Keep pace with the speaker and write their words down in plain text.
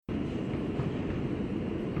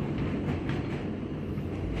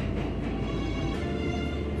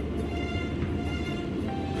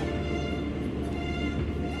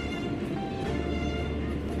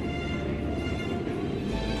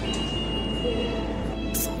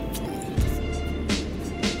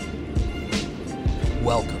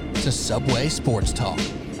Welcome to Subway Sports Talk.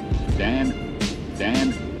 Stand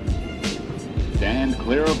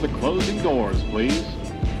clear of the closing doors, please.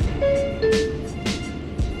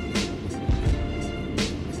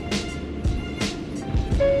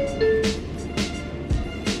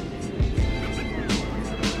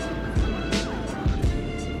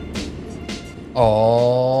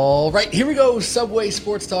 All right, here we go. Subway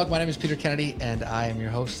Sports Talk. My name is Peter Kennedy, and I am your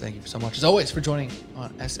host. Thank you so much, as always, for joining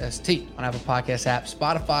on SST, on Apple Podcast app,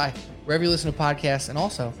 Spotify, wherever you listen to podcasts, and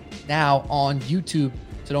also now on YouTube.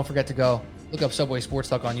 So don't forget to go look up Subway Sports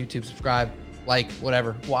Talk on YouTube, subscribe, like,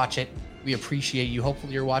 whatever, watch it. We appreciate you.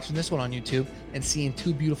 Hopefully you're watching this one on YouTube and seeing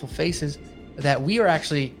two beautiful faces that we are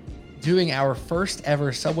actually doing our first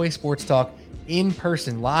ever Subway Sports Talk in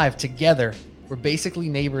person, live, together. We're basically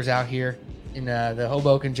neighbors out here in the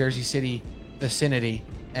Hoboken, Jersey City vicinity,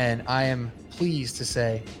 and I am pleased to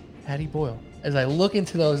say, Patty Boyle, as I look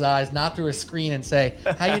into those eyes, not through a screen, and say,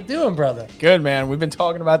 how you doing, brother? Good, man. We've been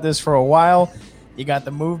talking about this for a while. You got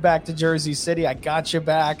the move back to Jersey City. I got you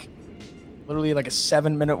back. Literally like a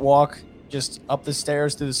 7-minute walk just up the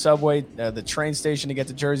stairs to the subway, the train station to get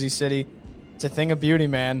to Jersey City. It's a thing of beauty,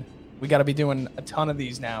 man. We got to be doing a ton of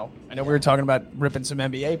these now. I know we were talking about ripping some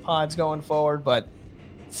NBA pods going forward, but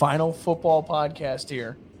final football podcast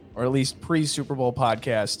here, or at least pre-Super Bowl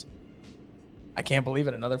podcast. I can't believe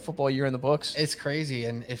it. Another football year in the books. It's crazy,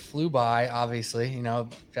 and it flew by, obviously. You know,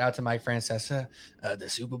 shout out to Mike Francesa. The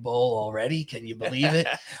Super Bowl already. Can you believe it?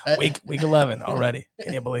 Week 11 already.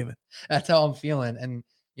 Can you believe it? That's how I'm feeling. And,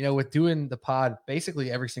 you know, with doing the pod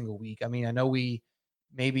basically every single week, I mean, I know we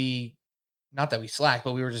maybe, not that we slacked,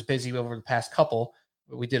 but we were just busy over the past couple.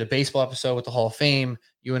 We did a baseball episode with the Hall of Fame.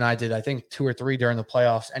 You and I did, I think, 2 or 3 during the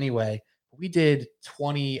playoffs anyway. We did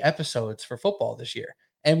 20 episodes for football this year,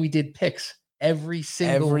 and we did picks every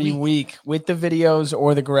week with the videos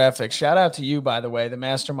or the graphics. Shout out to you, by the way, the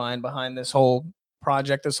mastermind behind this whole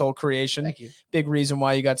project, this whole creation. Thank you. Big reason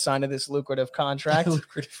why you got signed to this lucrative contract.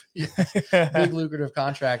 Big lucrative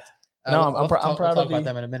contract. No, I'm proud we'll talk about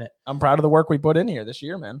them in a minute. I'm proud of the work we put in here this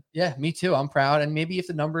year, man. Yeah, me too. I'm proud. And maybe if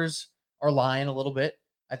the numbers are lying a little bit,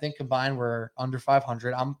 I think combined we're under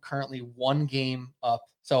 500. I'm currently 1 game up.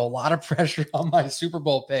 So a lot of pressure on my Super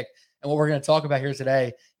Bowl pick. And what we're going to talk about here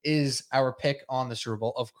today is our pick on the Super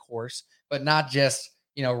Bowl, of course, but not just,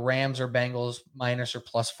 you know, Rams or Bengals minus or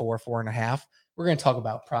plus 4.5. We're going to talk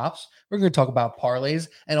about props. We're going to talk about parlays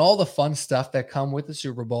and all the fun stuff that come with the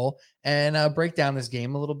Super Bowl, and break down this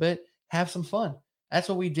game a little bit, have some fun. That's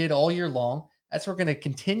what we did all year long. That's what we're going to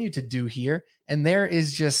continue to do here. And there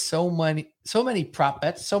is just so many prop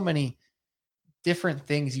bets, so many different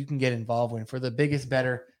things you can get involved in. For the biggest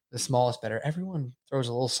better, the smallest better. Everyone throws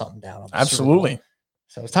a little something down on the Absolutely. Super Bowl.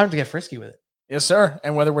 So it's time to get frisky with it. Yes, sir.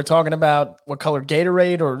 And whether we're talking about what color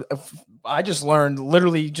Gatorade, or I just learned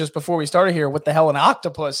literally just before we started here what the hell an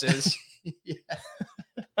octopus is.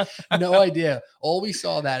 Yeah. No idea. All we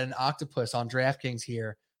saw that an octopus on DraftKings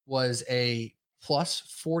here was a plus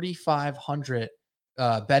 4,500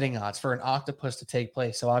 betting odds for an octopus to take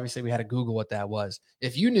place. So obviously we had to Google what that was.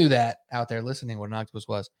 If you knew that out there listening, what an octopus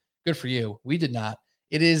was, good for you. We did not.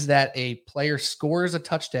 It is that a player scores a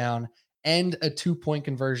touchdown and a 2-point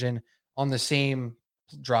conversion on the same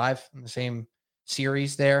drive, in the same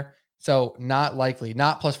series there. So not likely,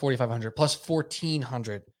 not plus 4,500, plus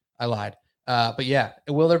 1,400. I lied. But yeah,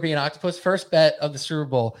 will there be an octopus? First bet of the Super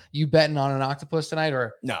Bowl. You betting on an octopus tonight,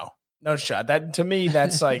 or no shot? That, to me,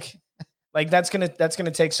 that's like that's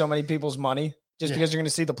gonna take so many people's money just because you're gonna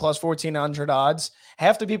see the plus 1,400 odds.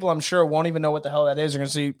 Half the people, I'm sure, won't even know what the hell that is. You're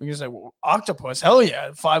gonna say, well, octopus, hell yeah,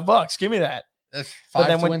 $5, give me that. That's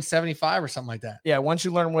 5 to win 75 or something like that. Yeah, once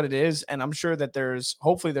you learn what it is, and I'm sure that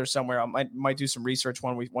hopefully there's somewhere. I might do some research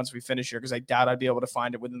once we finish here, because I doubt I'd be able to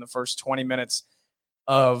find it within the first 20 minutes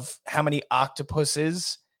of how many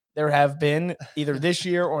octopuses there have been either this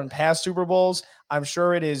year or in past Super Bowls. I'm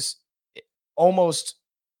sure it is almost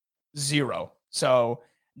 0. So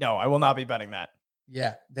no, I will not be betting that.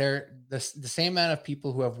 Yeah, they're the same amount of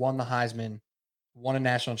people who have won the Heisman, won a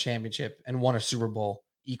national championship, and won a Super Bowl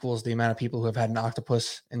equals the amount of people who have had an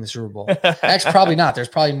octopus in the Super Bowl. Actually, probably not. There's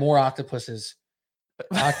probably more octopuses,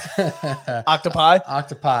 octopi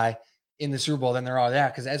in the Super Bowl than there are there.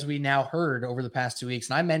 Because as we now heard over the past 2 weeks,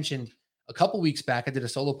 and I mentioned a couple weeks back, I did a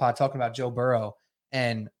solo pod talking about Joe Burrow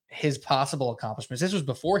and his possible accomplishments. This was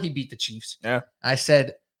before he beat the Chiefs. Yeah, I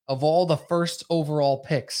said, of all the first overall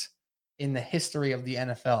picks in the history of the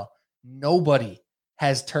NFL, nobody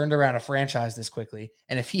has turned around a franchise this quickly.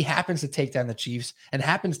 And if he happens to take down the Chiefs and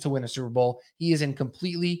happens to win a Super Bowl, he is in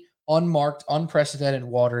completely unmarked, unprecedented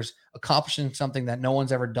waters, accomplishing something that no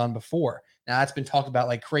one's ever done before. Now that's been talked about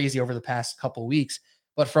like crazy over the past couple of weeks,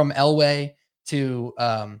 but from Elway to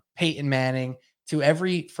Peyton Manning to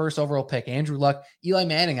every first overall pick, Andrew Luck, Eli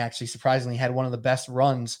Manning actually surprisingly had one of the best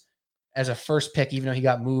runs as a first pick, even though he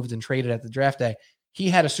got moved and traded at the draft day. He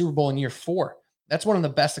had a Super Bowl in year 4. That's one of the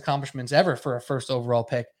best accomplishments ever for a first overall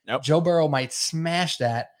pick. Yep. Joe Burrow might smash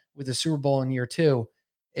that with the Super Bowl in year 2.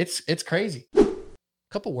 It's crazy.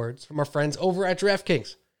 Couple words from our friends over at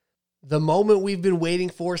DraftKings. The moment we've been waiting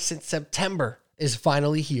for since September is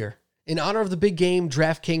finally here. In honor of the big game,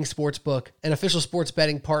 DraftKings Sportsbook, an official sports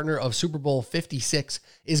betting partner of Super Bowl 56,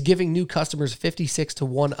 is giving new customers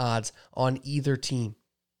 56-1 odds on either team.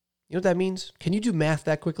 You know what that means? Can you do math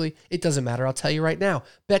that quickly? It doesn't matter. I'll tell you right now.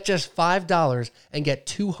 Bet just $5 and get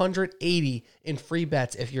 $280 in free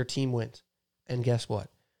bets if your team wins. And guess what?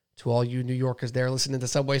 To all you New Yorkers there listening to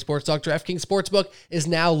Subway Sports Talk, DraftKings Sportsbook is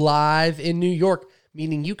now live in New York,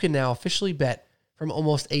 meaning you can now officially bet from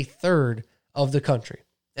almost a third of the country.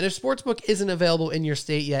 And if Sportsbook isn't available in your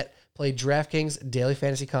state yet, play DraftKings Daily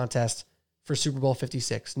Fantasy Contest for Super Bowl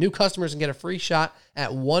 56. New customers can get a free shot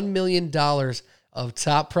at $1 million of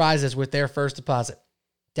top prizes with their first deposit.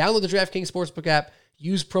 Download the DraftKings Sportsbook app,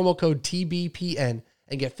 use promo code TBPN,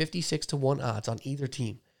 and get 56-1 odds on either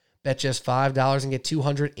team. Bet just $5 and get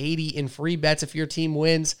 $280 in free bets if your team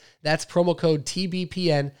wins. That's promo code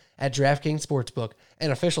TBPN at DraftKings Sportsbook,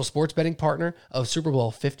 an official sports betting partner of Super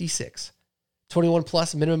Bowl 56. 21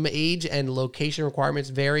 plus minimum age and location requirements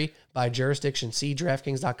vary by jurisdiction. See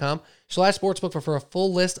DraftKings.com/sportsbook for a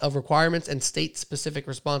full list of requirements and state-specific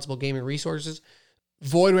responsible gaming resources.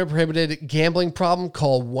 Void where prohibited. Gambling problem?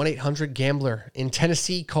 Call 1-800-GAMBLER. In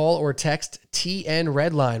Tennessee, call or text TN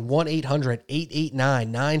Redline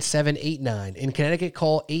 1-800-889-9789. In Connecticut,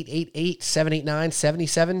 call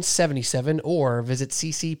 888-789-7777 or visit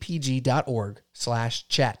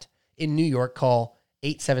ccpg.org/chat. In New York, call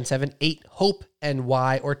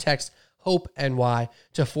 877-8-HOPE-NY or text HOPE-NY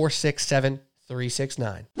to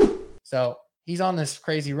 467-369. So he's on this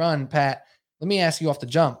crazy run, Pat. Let me ask you off the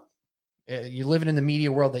jump. You're living in the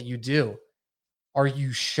media world that you do. Are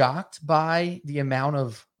you shocked by the amount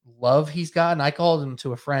of love he's gotten? I called him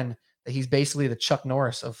to a friend that he's basically the Chuck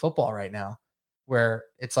Norris of football right now, where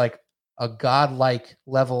it's like a godlike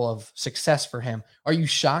level of success for him. Are you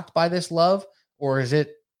shocked by this love, or is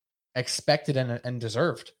it expected and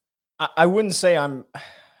deserved? I wouldn't say I'm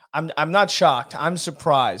not shocked. I'm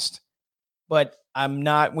surprised, but I'm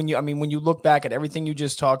not. When you look back at everything you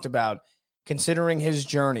just talked about, considering his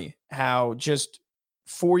journey, how just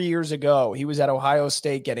 4 years ago he was at Ohio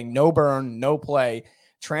State getting no burn, no play,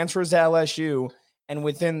 transfers to LSU, and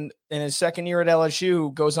in his second year at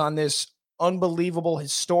LSU goes on this unbelievable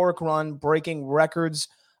historic run, breaking records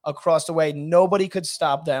across the way. Nobody could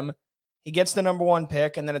stop them. He gets the number 1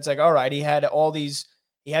 pick, and then it's like, all right, he had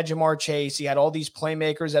Jamar Chase, he had all these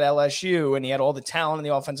playmakers at LSU, and he had all the talent in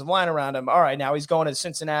the offensive line around him. All right, now he's going to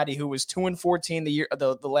Cincinnati, who was 2-14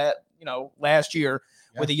 last year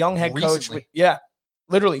with a young head coach.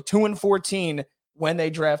 Literally 2-14 when they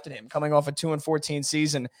drafted him, coming off a 2-14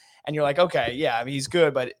 season. And you're like, okay, yeah, I mean, he's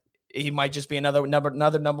good, but he might just be another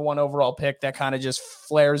number 1 overall pick that kind of just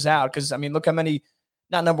flares out. Because I mean, look how many,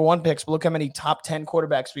 not number 1 picks, but look how many top 10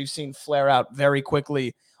 quarterbacks we've seen flare out very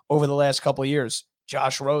quickly over the last couple of years.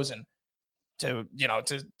 Josh Rosen, to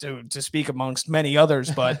speak amongst many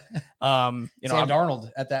others, but Sam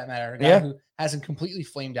Darnold at that matter, a guy who hasn't completely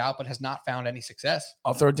flamed out but has not found any success.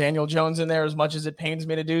 I'll throw Daniel Jones in there as much as it pains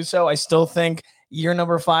me to do so. I still think year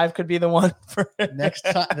number 5 could be the one for the next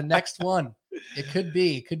one. It could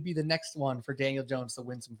be the next one for Daniel Jones to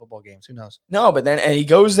win some football games. Who knows? No, but then he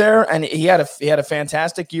goes there and he had a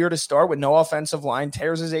fantastic year to start with no offensive line,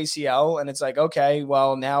 tears his ACL, and it's like, okay,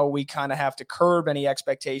 well, now we kind of have to curb any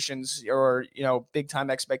expectations or big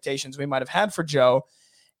time expectations we might have had for Joe.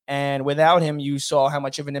 And without him, you saw how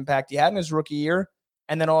much of an impact he had in his rookie year.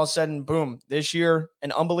 And then all of a sudden, boom, this year,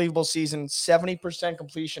 an unbelievable season, 70%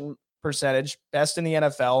 completion percentage, best in the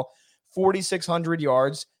NFL, 4,600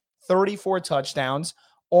 yards, 34 touchdowns,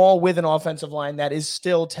 all with an offensive line that is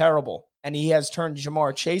still terrible. And he has turned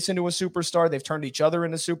Jamar Chase into a superstar. They've turned each other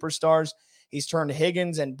into superstars. He's turned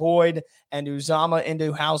Higgins and Boyd and Uzama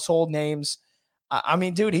into household names. I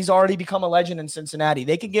mean, dude, he's already become a legend in Cincinnati.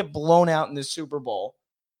 They could get blown out in the Super Bowl,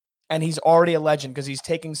 and he's already a legend because he's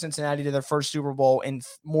taking Cincinnati to their first Super Bowl in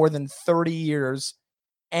more than 30 years.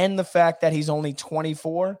 And the fact that he's only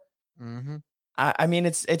 24, I mean,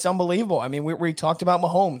 it's unbelievable. I mean, we talked about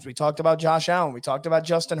Mahomes. We talked about Josh Allen. We talked about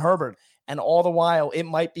Justin Herbert. And all the while, it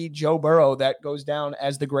might be Joe Burrow that goes down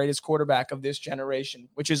as the greatest quarterback of this generation,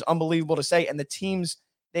 which is unbelievable to say. And the teams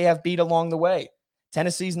they have beat along the way.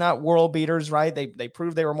 Tennessee's not world beaters, right? They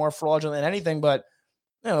proved they were more fraudulent than anything, but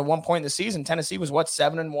at one point in the season, Tennessee was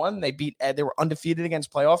 7-1. They were undefeated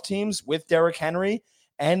against playoff teams with Derrick Henry,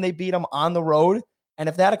 and they beat them on the road. And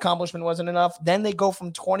if that accomplishment wasn't enough, then they go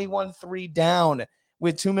from 21-3 down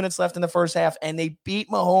with 2 minutes left in the first half, and they beat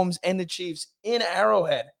Mahomes and the Chiefs in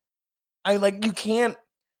Arrowhead. You can't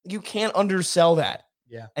undersell that.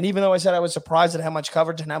 Yeah. And even though I said I was surprised at how much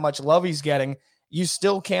coverage and how much love he's getting, you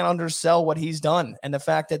still can't undersell what he's done. And the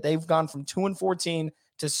fact that they've gone from 2-14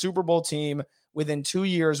 to Super Bowl team within 2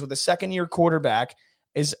 years with a second-year quarterback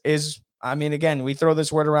is again, we throw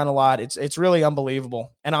this word around a lot. It's really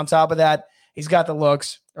unbelievable. And on top of that, he's got the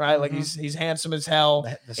looks, right? Like he's handsome as hell.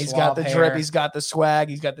 He's got the drip. He's got the swag.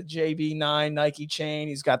 He's got the JB9 Nike chain.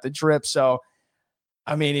 He's got the drip. So,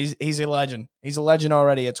 he's a legend. He's a legend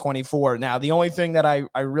already at 24. Now, the only thing that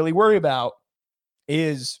I really worry about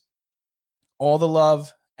is all the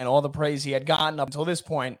love and all the praise he had gotten up until this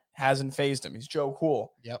point hasn't fazed him. He's Joe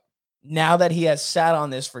Cool. Yep. Now that he has sat on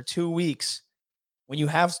this for 2 weeks, when you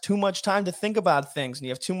have too much time to think about things and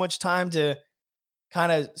you have too much time to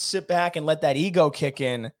kind of sit back and let that ego kick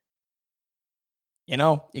in, you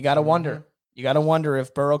got to wonder. You got to wonder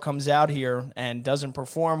if Burrow comes out here and doesn't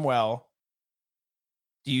perform well,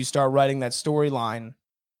 do you start writing that storyline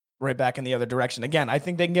right back in the other direction? Again, I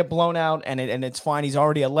think they can get blown out and it's fine. He's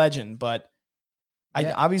already a legend, but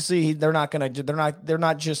obviously they're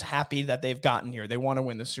not just happy that they've gotten here. They want to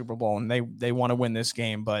win the Super Bowl and they want to win this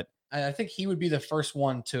game, but I think he would be the first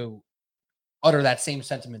one to utter that same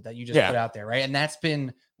sentiment that you just put out there, right? And that's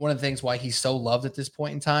been one of the things why he's so loved at this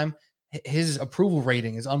point in time. His approval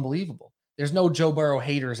rating is unbelievable. There's no Joe Burrow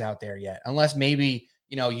haters out there yet, unless maybe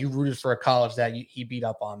you rooted for a college that he beat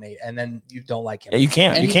up on, mate, and then you don't like him. Yeah, you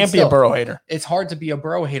can't. And you can't be a Burrow hater. It's hard to be a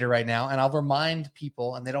Burrow hater right now, and I'll remind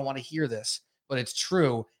people, and they don't want to hear this, but it's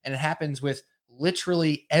true, and it happens with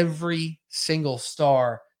literally every single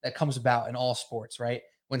star that comes about in all sports, right?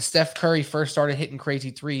 When Steph Curry first started hitting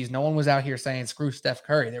crazy threes, no one was out here saying, screw Steph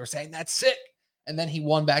Curry. They were saying, that's sick. And then he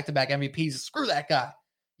won back-to-back MVPs. Screw that guy.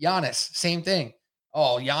 Giannis, same thing.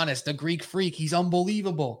 Oh, Giannis, the Greek freak. He's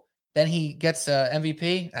unbelievable. Then he gets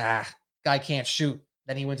MVP. Guy can't shoot.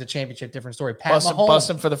 Then he wins a championship. Different story. Mahomes. Bust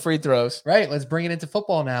him for the free throws. Right. Let's bring it into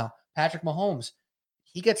football now. Patrick Mahomes.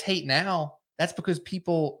 He gets hate now. That's because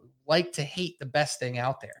people like to hate the best thing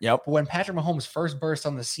out there. Yep. But when Patrick Mahomes first burst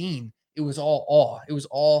on the scene, it was all awe. It was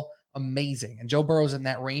all amazing. And Joe Burrow's in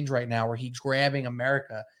that range right now where he's grabbing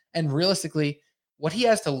America. And realistically, what he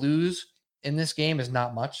has to lose in this game is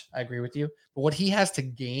not much. I agree with you. But what he has to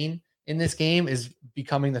gain in this game is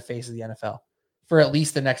becoming the face of the NFL for at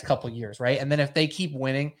least the next couple of years, right? And then if they keep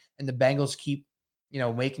winning and the Bengals keep,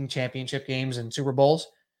 making championship games and Super Bowls,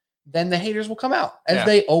 then the haters will come out, as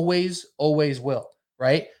they always will,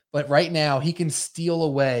 right? But right now, he can steal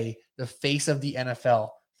away the face of the NFL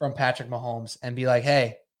from Patrick Mahomes and be like,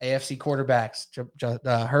 hey, AFC quarterbacks,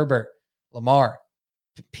 Herbert, Lamar,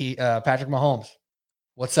 Patrick Mahomes,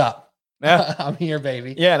 what's up? Yeah. I'm here,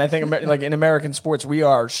 baby. Yeah, and I think like in American sports, we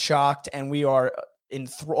are shocked and we are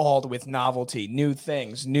enthralled with novelty, new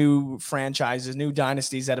things, new franchises, new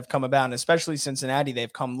dynasties that have come about, and especially Cincinnati,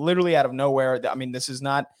 they've come literally out of nowhere. I mean, this is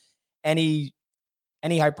not any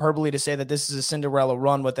hyperbole to say that this is a Cinderella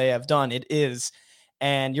run, what they have done. It is.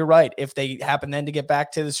 And you're right. If they happen then to get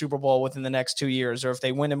back to the Super Bowl within the next 2 years, or if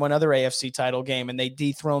they win in one other AFC title game and they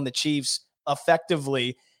dethrone the Chiefs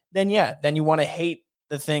effectively, then you want to hate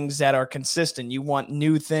the things that are consistent. You want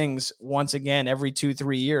new things once again every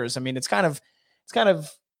 2-3 years. I mean, it's kind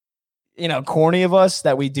of corny of us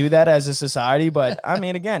that we do that as a society, but I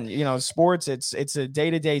mean, again, sports, it's a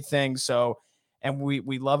day-to-day thing. So, and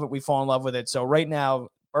we love it. We fall in love with it. So right now,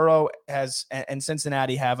 Burrow has and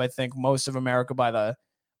Cincinnati have, I think, most of America by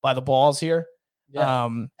the balls here. Yeah.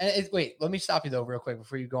 Wait, let me stop you though real quick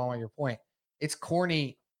before you go on your point. It's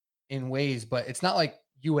corny in ways, but it's not like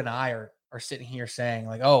you and I are sitting here saying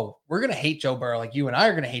like, oh, we're going to hate Joe Burrow. Like you and I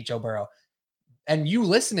are going to hate Joe Burrow. And you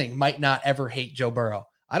listening might not ever hate Joe Burrow.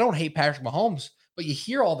 I don't hate Patrick Mahomes, but you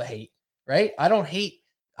hear all the hate, right? I don't hate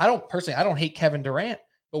Kevin Durant.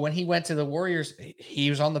 But when he went to the Warriors, he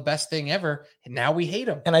was on the best thing ever. And now we hate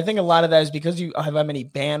him. And I think a lot of that is because you have how many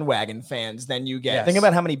bandwagon fans then you get. Yes. Think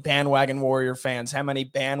about how many bandwagon Warrior fans, how many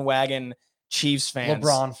bandwagon Chiefs fans,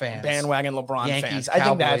 LeBron fans, bandwagon LeBron Yankees, fans. Cowboys, I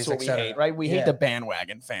think that's what we hate, right? We hate the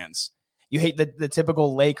bandwagon fans. You hate the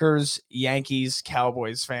typical Lakers, Yankees,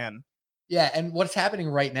 Cowboys fan. Yeah, and what's happening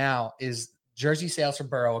right now is jersey sales for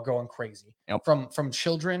Burrow are going crazy. Yep. From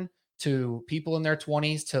children to people in their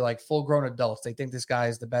 20s to like full grown adults. They think this guy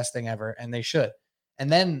is the best thing ever, and they should. And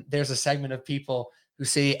then there's a segment of people who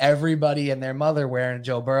see everybody and their mother wearing a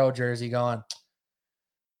Joe Burrow jersey going,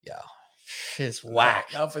 shit's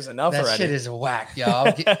whack. Enough is enough That already. shit is whack,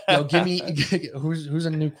 yo. Give me who's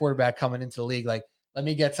a new quarterback coming into the league. Like, let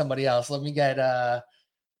me get somebody else. Let me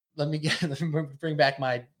bring back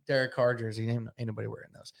my Derek Carr jersey. Ain't nobody wearing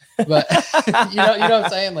those. But you know what I'm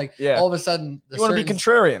saying? Like, Yeah. all of a sudden, You want to be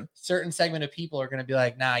contrarian. certain segment of people are going to be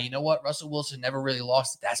like, nah, you know what? Russell Wilson never really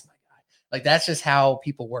lost. That's my guy. Like, that's just how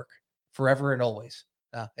people work forever and always.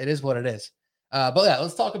 It is what it is. But yeah,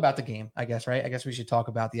 let's talk about the game, I guess, right? I guess we should talk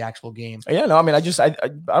about the actual game. Yeah, no, I mean, I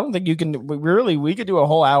don't think you can we could do a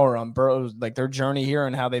whole hour on Burrow's, like, their journey here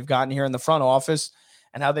and how they've gotten here in the front office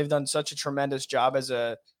and how they've done such a tremendous job as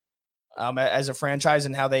a franchise,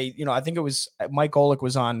 and how they, I think it was Mike Golick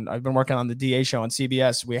was on. I've been working on the DA show on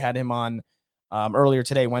CBS. We had him on earlier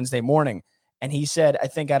today, Wednesday morning. And he said, I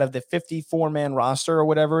think out of the 54-man roster or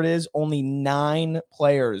whatever it is, only 9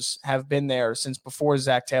 players have been there since before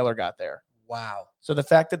Zach Taylor got there. Wow. So the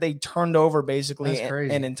fact that they turned over basically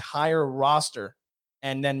That's an entire roster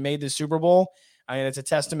and then made the Super Bowl, I mean, it's a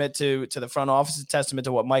testament to the front office, a testament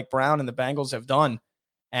to what Mike Brown and the Bengals have done.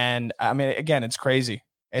 And I mean, again, it's crazy.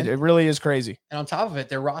 It really is crazy. And on top of it,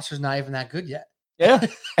 their roster's not even that good yet. Yeah.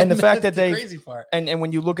 And the fact that the crazy part. And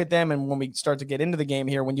when you look at them, and when we start to get into the game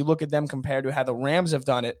here, when you look at them compared to how the Rams have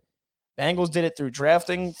done it, Bengals did it through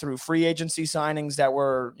drafting, through free agency signings that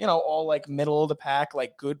were, all like middle of the pack,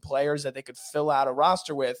 like good players that they could fill out a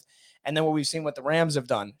roster with. And then what we've seen what the Rams have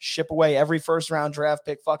done, ship away every first round draft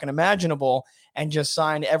pick fucking imaginable and just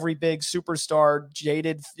sign every big superstar,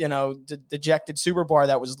 jaded, dejected superstar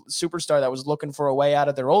that was looking for a way out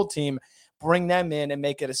of their old team, bring them in and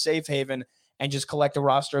make it a safe haven and just collect a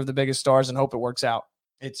roster of the biggest stars and hope it works out.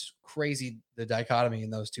 It's crazy, the dichotomy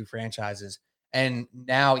in those two franchises. And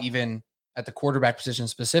now, even at the quarterback position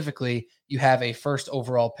specifically, you have a first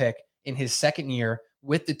overall pick in his second year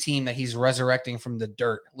with the team that he's resurrecting from the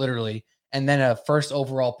dirt, literally. And then a first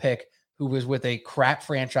overall pick who was with a crap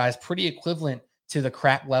franchise, pretty equivalent to the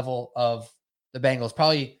crap level of the Bengals.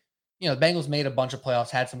 Probably, the Bengals made a bunch of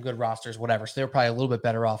playoffs, had some good rosters, whatever. So they were probably a little bit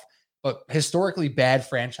better off. But historically bad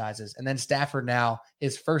franchises. And then Stafford now,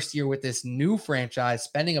 his first year with this new franchise,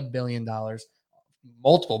 spending $1 billion,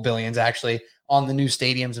 multiple billions actually, on the new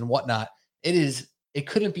stadiums and whatnot. It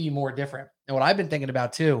couldn't be more different. And what I've been thinking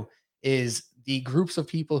about too is the groups of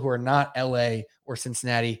people who are not LA or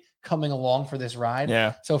Cincinnati coming along for this ride.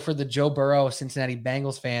 Yeah. So for the Joe Burrow, Cincinnati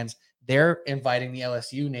Bengals fans, they're inviting the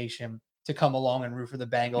LSU nation to come along and root for the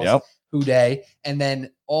Bengals. Yep. Who day. And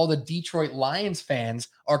then all the Detroit Lions fans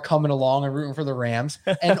are coming along and rooting for the Rams.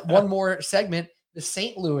 And one more segment, the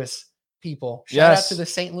St. Louis people. Shout out to the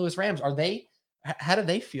St. Louis Rams. How do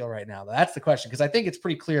they feel right now? That's the question. Because I think it's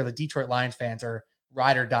pretty clear the Detroit Lions fans are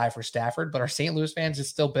ride or die for Stafford, but are St. Louis fans just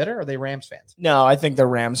still bitter? Or are they Rams fans? No, I think they're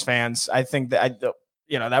Rams fans. I think that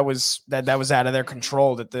that was out of their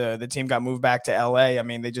control that the team got moved back to LA. I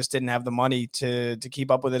mean, they just didn't have the money to keep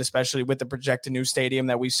up with it, especially with the projected new stadium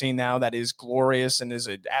that we've seen now that is glorious and is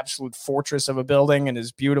an absolute fortress of a building and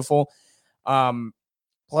is beautiful.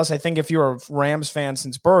 Plus, I think if you're a Rams fan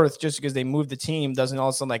since birth, just because they moved the team doesn't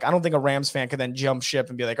also I don't think a Rams fan could then jump ship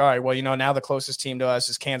and be like, all right, well, now the closest team to us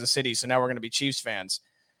is Kansas City, so now we're going to be Chiefs fans.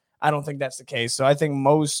 I don't think that's the case. So I think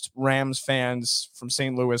most Rams fans from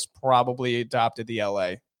St. Louis probably adopted the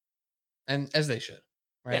LA. And as they should,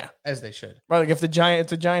 right? Yeah. As they should. Right. Like if the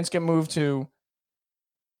Giants get moved to,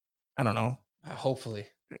 I don't know. Hopefully.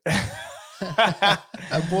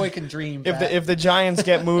 A boy can dream. If the Giants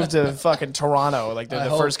get moved to fucking Toronto, like they're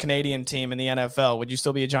the hope. first Canadian team in the NFL, would you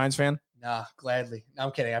still be a Giants fan? Nah, gladly. No,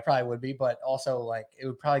 I'm kidding. I probably would be, but also it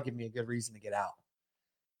would probably give me a good reason to get out.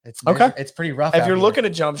 It's pretty rough. If you're looking to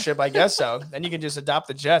jump ship, I guess so. Then you can just adopt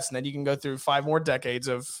the Jets, and then you can go through 5 more decades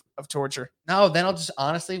of torture. No, then I'll just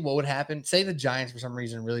honestly, what would happen? Say the Giants for some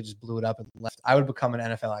reason really just blew it up and left. I would become an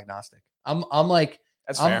NFL agnostic. I'm like,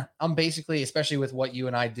 that's fair. I'm basically, especially with what you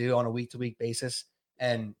and I do on a week-to-week basis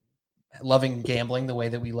and loving gambling the way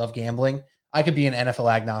that we love gambling, I could be an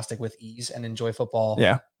NFL agnostic with ease and enjoy football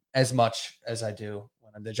as much as I do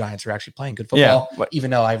when the Giants are actually playing good football,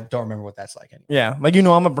 even though I don't remember what that's like anymore. Yeah,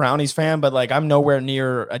 I'm a Brownies fan, but I'm nowhere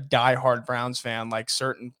near a diehard Browns fan like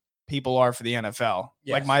certain people are for the NFL.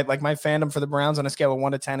 Yes. My fandom for the Browns on a scale of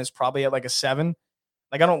 1 to 10 is probably at a 7.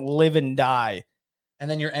 I don't live and die. And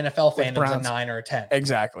then your NFL fandom's a 9 or a 10.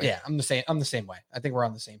 Exactly. Yeah, I'm the same way. I think we're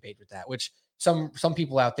on the same page with that, which some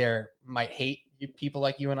people out there might hate people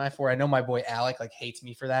like you and I for. I know my boy Alec hates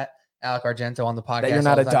me for that. Alec Argento on the podcast. That you're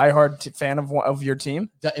not a diehard fan of your team?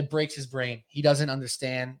 It breaks his brain. He doesn't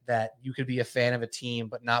understand that you could be a fan of a team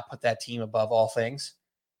but not put that team above all things.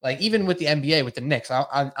 Even with the NBA, with the Knicks,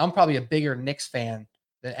 I'm probably a bigger Knicks fan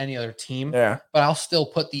than any other team. Yeah. But I'll still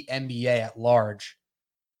put the NBA at large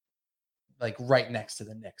like right next to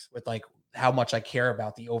the Knicks with like how much I care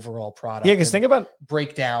about the overall product. Yeah, because think about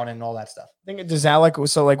breakdown and all that stuff. does Alec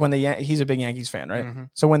so like when he's a big Yankees fan, right? Mhm.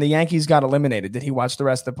 So when the Yankees got eliminated, did he watch the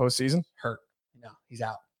rest of the postseason? Hurt. No, he's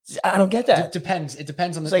out. I don't get that. Depends. It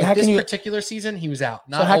depends on It's like, how this can you- particular season. He was out.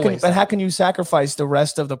 So Not always. how can you sacrifice the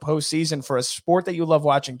rest of the postseason for a sport that you love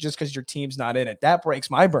watching just because your team's not in it? That breaks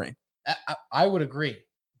my brain. I would agree,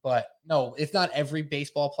 but no, it's not every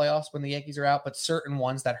baseball playoffs when the Yankees are out, but certain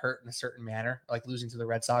ones that hurt in a certain manner, like losing to the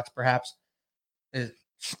Red Sox, perhaps, is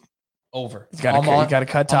over. He's got to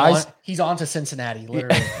cut ties. He's on to Cincinnati,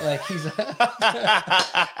 literally. Like he's,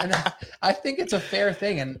 and I think it's a fair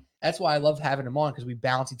thing, and that's why I love having him on because we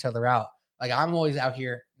balance each other out. Like I'm always out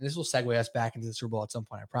here. This will segue us back into the Super Bowl at some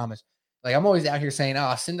point, I promise. Like I'm always out here saying,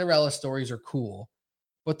 Cinderella stories are cool,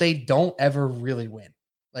 but they don't ever really win.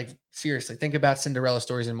 Like seriously, think about Cinderella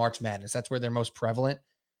stories in March Madness. That's where they're most prevalent.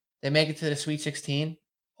 They make it to the Sweet 16.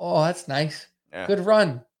 Oh, that's nice. Yeah. Good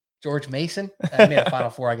run, George Mason. I made a Final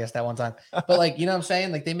Four, I guess, that one time. But like, you know what I'm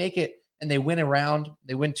saying? Like they make it and they win a round.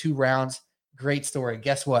 They win 2 rounds. Great story.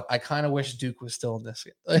 Guess what? I kind of wish Duke was still in this.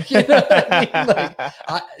 Like, you know what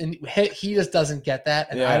I mean? Like, he just doesn't get that,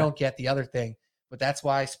 and I don't get the other thing. But that's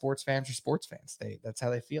why sports fans are sports fans. That's how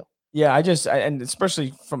they feel. Yeah, and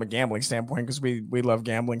especially from a gambling standpoint, because we love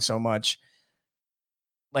gambling so much.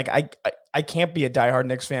 Like I can't be a diehard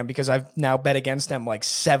Knicks fan because I've now bet against them like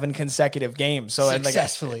 7 consecutive games. So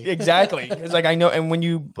successfully, exactly. It's like I know, and when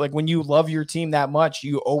you love your team that much,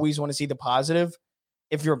 you always want to see the positive.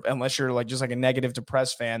 Unless you're like just like a negative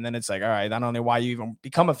depressed fan, then it's like, all right, I don't know why you even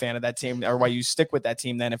become a fan of that team or why you stick with that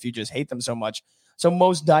team then if you just hate them so much. So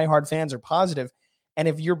most diehard fans are positive. And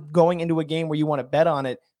if you're going into a game where you want to bet on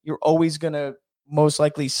it, you're always going to most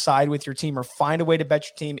likely side with your team or find a way to bet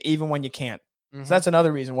your team even when you can't. Mm-hmm. So that's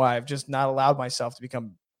another reason why I've just not allowed myself to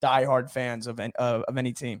become diehard fans of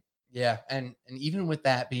any team. Yeah. And even with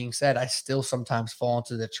that being said, I still sometimes fall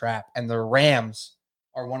into the trap, and the Rams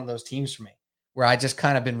are one of those teams for me where I just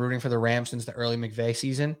kind of been rooting for the Rams since the early McVay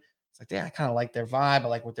season. It's like, yeah, I kind of like their vibe. I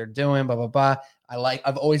like what they're doing, blah, blah, blah.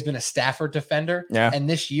 I've always been a Stafford defender. Yeah. And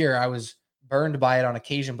this year I was burned by it on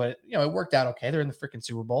occasion, but it worked out okay. They're in the freaking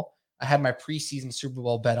Super Bowl. I had my preseason Super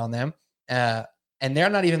Bowl bet on them. And they're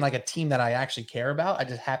not even like a team that I actually care about. I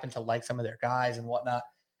just happen to like some of their guys and whatnot.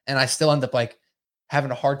 And I still end up like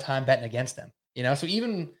having a hard time betting against them, So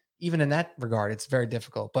even in that regard, it's very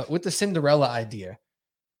difficult. But with the Cinderella idea,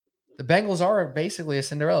 the Bengals are basically a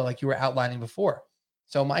Cinderella, like you were outlining before.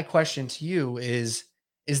 So my question to you is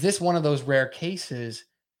this one of those rare cases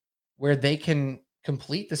where they can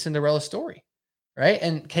complete the Cinderella story, right?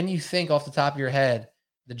 And can you think off the top of your head,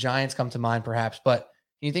 the Giants come to mind perhaps, but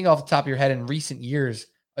can you think off the top of your head in recent years,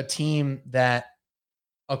 a team that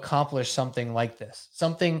accomplished something like this?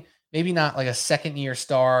 Something maybe not like a second-year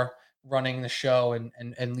star running the show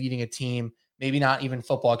and leading a team, maybe not even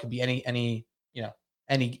football. It could be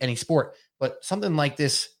any sport, but something like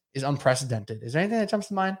this is unprecedented. Is there anything that jumps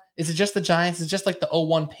to mind? Is it just the Giants? Is it just like the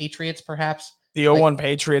 01 Patriots, perhaps? The 01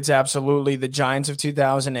 Patriots, absolutely. The Giants of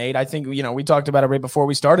 2008. I think, we talked about it right before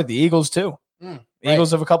we started. The Eagles, too. The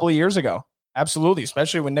Eagles of a couple of years ago. Absolutely.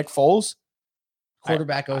 Especially when Nick Foles.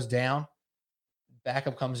 Quarterback goes down.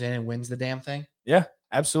 Backup comes in and wins the damn thing. Yeah,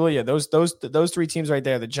 absolutely. Yeah, those 3 teams right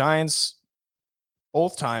there. The Giants,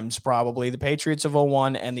 both times probably. The Patriots of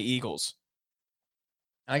 01 and the Eagles.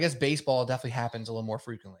 And I guess baseball definitely happens a little more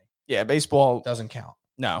frequently. Yeah, baseball doesn't count.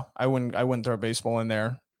 No, I wouldn't throw baseball in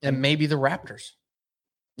there. And maybe the Raptors.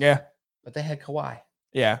 Yeah. But they had Kawhi.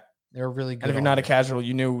 Yeah. They were really good. And if you're not a casual,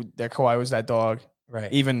 you knew that Kawhi was that dog.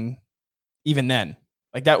 Right. Even then.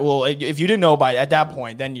 Like that if you didn't know at that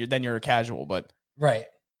point, then you're a casual. But right.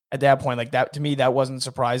 At that point, like that, to me, that wasn't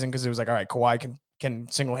surprising because it was like, all right, Kawhi can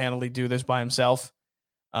single-handedly do this by himself.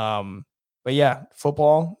 But yeah,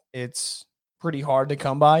 football, it's pretty hard to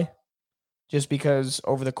come by just because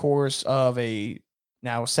over the course of a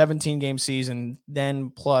now 17-game season, then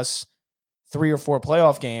plus 3 or 4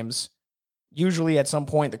 playoff games, usually at some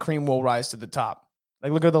point the cream will rise to the top.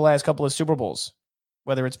 Like look at the last couple of Super Bowls,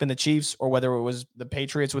 whether it's been the Chiefs or whether it was the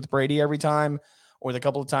Patriots with Brady every time, or the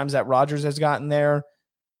couple of times that Rodgers has gotten there.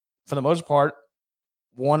 For the most part,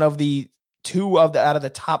 one of the 2 out of the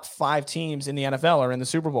top 5 teams in the NFL are in the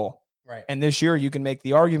Super Bowl. Right. And this year you can make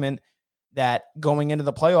the argument that going into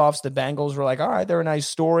the playoffs, the Bengals were like, all right, they're a nice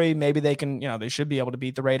story. Maybe they can, they should be able to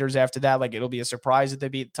beat the Raiders after that. Like it'll be a surprise if they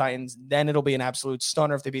beat the Titans. Then it'll be an absolute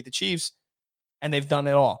stunner if they beat the Chiefs. And they've done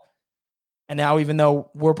it all. And now, even though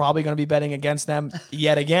we're probably going to be betting against them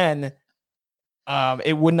yet again,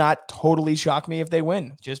 It would not totally shock me if they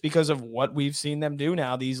win, just because of what we've seen them do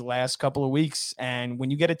now these last couple of weeks. And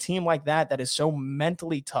when you get a team like that is so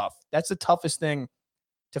mentally tough, that's the toughest thing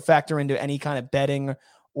to factor into any kind of betting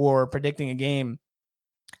or predicting a game,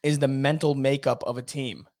 is the mental makeup of a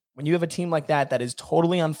team. When you have a team like that is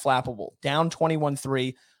totally unflappable, down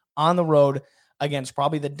 21-3 on the road against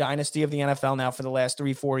probably the dynasty of the NFL now for the last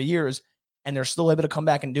 3-4 years, and they're still able to come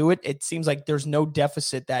back and do it, it seems like there's no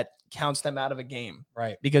deficit that counts them out of a game.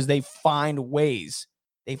 Right. Because they find ways.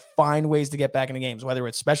 They find ways to get back into games, whether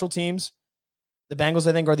it's special teams. The Bengals,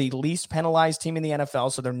 I think, are the least penalized team in the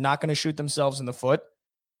NFL, so they're not going to shoot themselves in the foot.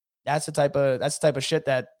 That's the type of shit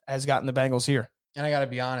that has gotten the Bengals here. And I got to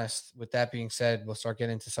be honest, with that being said, we'll start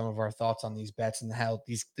getting into some of our thoughts on these bets and how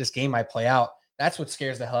this game might play out. That's what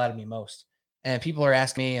scares the hell out of me most. And people are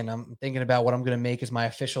asking me, and I'm thinking about what I'm going to make as my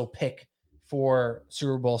official pick for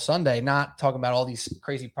Super Bowl Sunday, not talking about all these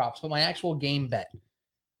crazy props, but my actual game bet,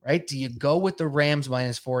 right? Do you go with the Rams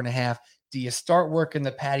 -4.5? Do you start working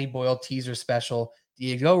the Patty Boyle teaser special? Do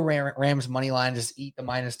you go Rams money line, just eat the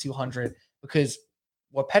 -200? Because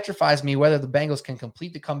what petrifies me, whether the Bengals can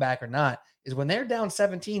complete the comeback or not, is when they're down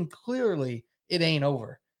 17, clearly it ain't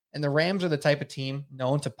over. And the Rams are the type of team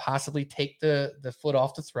known to possibly take the foot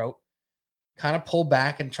off the throat, kind of pull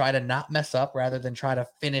back and try to not mess up rather than try to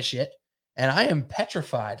finish it. And I am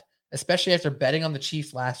petrified, especially after betting on the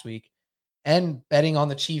Chiefs last week and betting on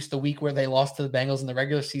the Chiefs the week where they lost to the Bengals in the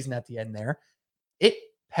regular season at the end there. It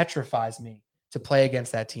petrifies me to play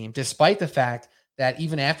against that team, despite the fact that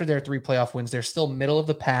even after their 3 playoff wins, they're still middle of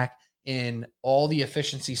the pack in all the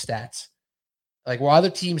efficiency stats. Like, while other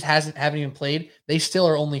teams haven't even played, they still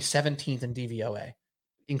are only 17th in DVOA,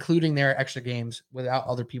 including their extra games without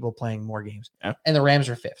other people playing more games. Yeah. And the Rams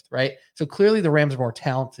are 5th, right? So clearly the Rams are more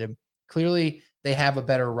talented. Clearly they have a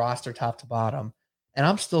better roster top to bottom. And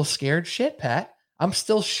I'm still scared shit, Pat. I'm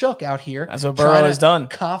still shook out here. That's what Burrow has done.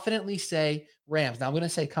 Confidently say Rams. Now I'm going to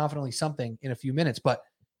say confidently something in a few minutes, but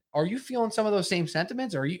are you feeling some of those same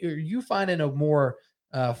sentiments, or are you finding a more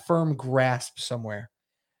firm grasp somewhere?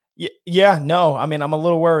 Yeah, no. I mean, I'm a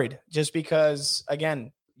little worried just because,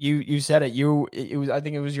 again, you said it. I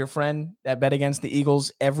think it was your friend that bet against the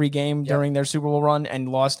Eagles every game during their Super Bowl run and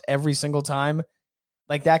lost every single time.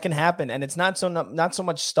 Like, that can happen, and it's not so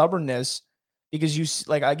much stubbornness, because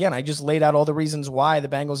I just laid out all the reasons why the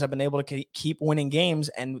Bengals have been able to keep winning games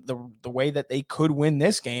and the way that they could win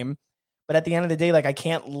this game. But at the end of the day, like, I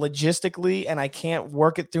can't logistically, and I can't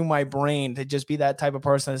work it through my brain to just be that type of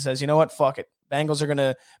person that says, you know what, fuck it. Bengals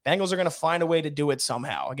are gonna find a way to do it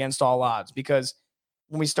somehow against all odds. Because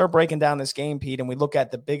when we start breaking down this game, Pete, and we look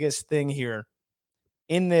at the biggest thing here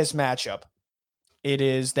in this matchup, it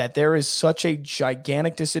is that there is such a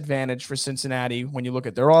gigantic disadvantage for Cincinnati when you look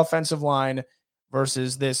at their offensive line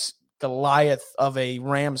versus this Goliath of a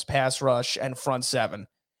Rams pass rush and front seven.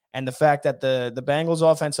 And the fact that the Bengals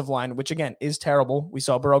offensive line, which again is terrible, we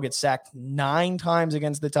saw Burrow get sacked 9 times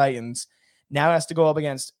against the Titans, now has to go up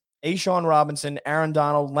against A'Shawn Robinson, Aaron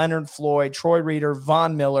Donald, Leonard Floyd, Troy Reader,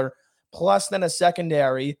 Von Miller, plus then a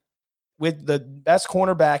secondary with the best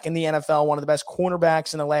cornerback in the NFL, one of the best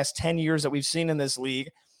cornerbacks in the last 10 years that we've seen in this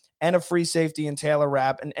league, and a free safety in Taylor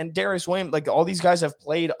Rapp and Darius Williams. Like, all these guys have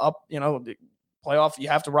played up, playoff. You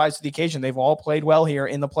have to rise to the occasion. They've all played well here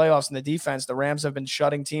in the playoffs in the defense. The Rams have been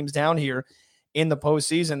shutting teams down here in the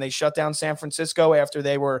postseason. They shut down San Francisco after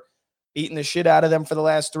they were beating the shit out of them for the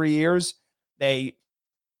last 3 years. They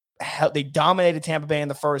dominated Tampa Bay in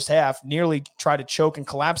the first half, nearly tried to choke and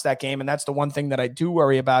collapse that game. And that's the one thing that I do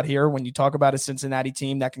worry about here when you talk about a Cincinnati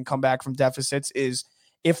team that can come back from deficits, is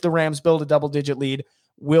if the Rams build a double-digit lead,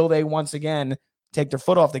 will they once again take their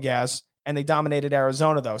foot off the gas? And they dominated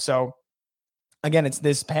Arizona, though. So, again, it's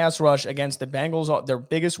this pass rush against the Bengals, their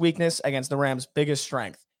biggest weakness, against the Rams' biggest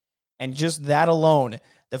strength. And just that alone,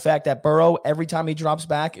 the fact that Burrow, every time he drops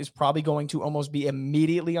back, is probably going to almost be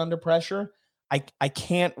immediately under pressure. I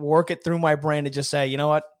can't work it through my brain to just say, you know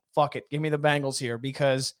what, fuck it, give me the Bengals here,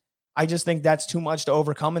 because I just think that's too much to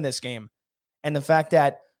overcome in this game. And the fact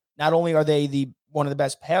that not only are they one of the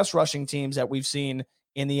best pass rushing teams that we've seen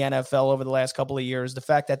in the NFL over the last couple of years, the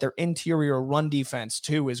fact that their interior run defense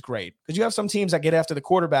too is great. Because you have some teams that get after the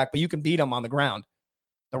quarterback, but you can beat them on the ground.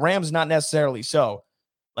 The Rams, not necessarily so.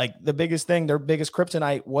 Like, the biggest thing, their biggest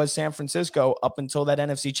kryptonite was San Francisco up until that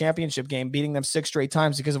NFC Championship game, beating them 6 straight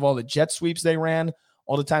times because of all the jet sweeps they ran,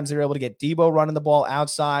 all the times they were able to get Debo running the ball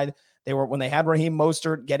outside. When they had Raheem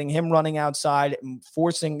Mostert, getting him running outside and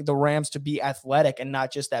forcing the Rams to be athletic and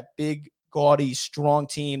not just that big, gaudy, strong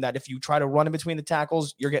team that if you try to run in between the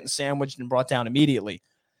tackles, you're getting sandwiched and brought down immediately.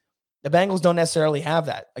 The Bengals don't necessarily have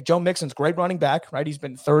that. Like, Joe Mixon's great running back, right? He's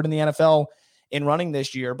been 3rd in the NFL in running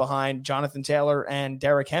this year behind Jonathan Taylor and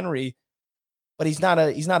Derrick Henry. But he's not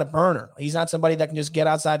a burner. He's not somebody that can just get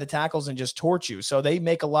outside the tackles and just torch you. So they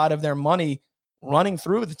make a lot of their money running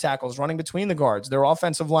through the tackles, running between the guards. Their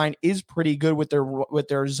offensive line is pretty good with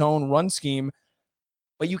their zone run scheme,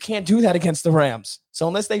 but you can't do that against the Rams. So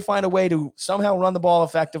unless they find a way to somehow run the ball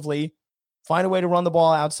effectively, find a way to run the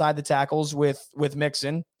ball outside the tackles with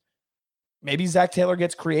Mixon, maybe Zach Taylor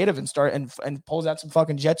gets creative and pulls out some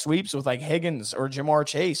fucking jet sweeps with like Higgins or Jamar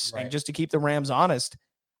Chase, Right. and just to keep the Rams honest.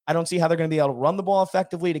 I don't see how they're going to be able to run the ball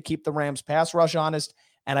effectively to keep the Rams pass rush honest.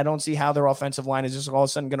 And I don't see how their offensive line is just all of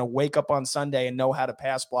a sudden going to wake up on Sunday and know how to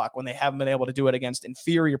pass block when they haven't been able to do it against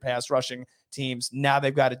inferior pass rushing teams. Now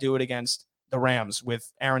they've got to do it against the Rams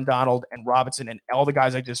with Aaron Donald and Robinson and all the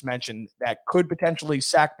guys I just mentioned that could potentially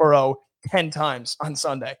sack Burrow 10 times on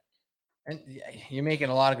Sunday. And you're making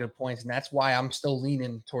a lot of good points, and that's why I'm still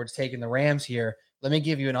leaning towards taking the Rams here. Let me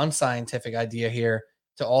give you an unscientific idea here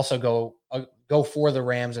to also go for the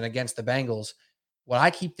Rams and against the Bengals. What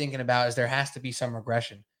I keep thinking about is there has to be some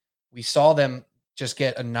regression. We saw them just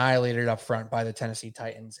get annihilated up front by the Tennessee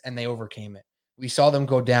Titans, and they overcame it. We saw them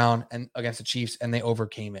go down and against the Chiefs, and they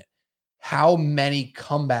overcame it. How many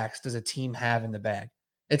comebacks does a team have in the bag?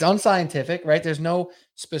 It's unscientific, right? There's no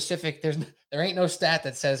specific, there ain't no stat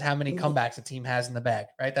that says how many comebacks a team has in the bag,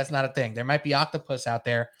 right? That's not a thing. There might be octopus out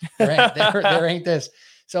there. There ain't this.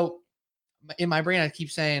 So in my brain, I keep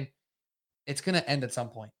saying it's going to end at some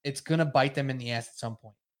point. It's going to bite them in the ass at some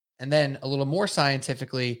point. And then a little more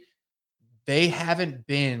scientifically, they haven't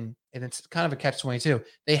been, and it's kind of a catch-22,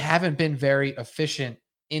 they haven't been very efficient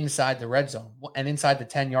inside the red zone and inside the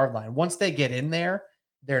 10-yard line. Once they get in there,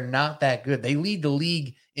 they're not that good. They lead the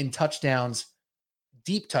league in touchdowns,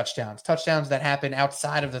 deep touchdowns that happen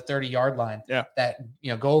outside of the 30-yard line. Yeah. That,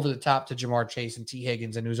 go over the top to Jamar Chase and T.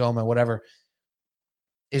 Higgins and Uzoma, whatever.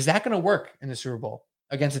 Is that going to work in the Super Bowl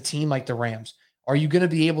against a team like the Rams? Are you going to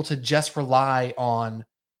be able to just rely on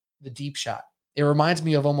the deep shot? It reminds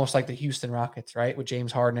me of almost like the Houston Rockets, right? With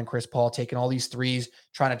James Harden and Chris Paul taking all these threes,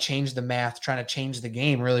 trying to change the math, trying to change the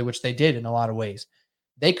game, really, which they did in a lot of ways.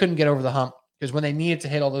 They couldn't get over the hump because when they needed to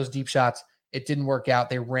hit all those deep shots, it didn't work out.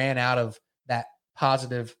 They ran out of that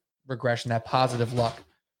positive regression, that positive luck.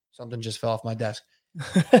 Something just fell off my desk.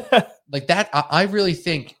 Like that, I really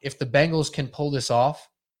think if the Bengals can pull this off,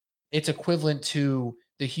 it's equivalent to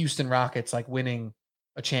the Houston Rockets like winning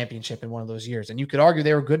a championship in one of those years. And you could argue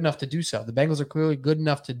they were good enough to do so. The Bengals are clearly good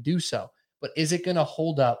enough to do so. But is it going to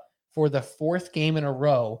hold up for the fourth game in a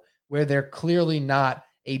row where they're clearly not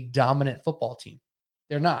a dominant football team?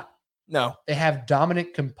 They're not. No. They have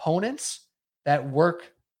dominant components that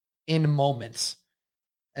work in moments.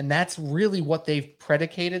 And that's really what they've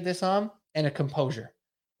predicated this on, and a composure.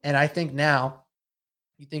 And I think now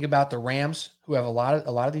you think about the Rams, who have a lot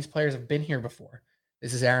of these players have been here before.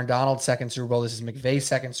 This is Aaron Donald's second Super Bowl. This is McVay's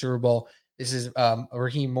second Super Bowl. This is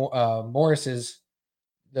Raheem Morris's,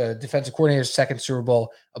 the defensive coordinator's second Super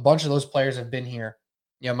Bowl. A bunch of those players have been here.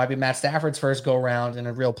 It might be Matt Stafford's first go around in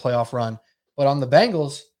a real playoff run. But on the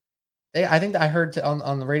Bengals, I think I heard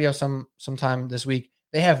on the radio sometime this week,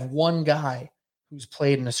 they have one guy who's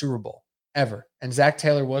played in a Super Bowl ever. And Zach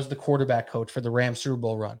Taylor was the quarterback coach for the Rams Super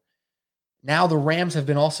Bowl run. Now the Rams have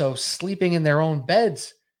been also sleeping in their own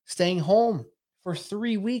beds, staying home for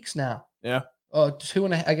 3 weeks now. Yeah.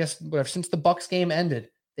 2.5, I guess, whatever. Since the Bucs game ended,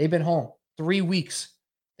 they've been home 3 weeks.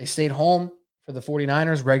 They stayed home for the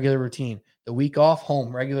 49ers, regular routine. The week off,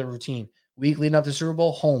 home, regular routine. Week leading up to Super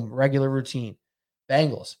Bowl, home, regular routine.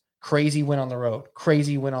 Bengals, crazy win on the road.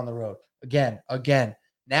 Again.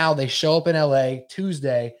 Now they show up in LA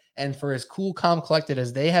Tuesday, and for as cool, calm, collected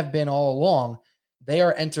as they have been all along, they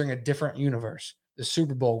are entering a different universe, the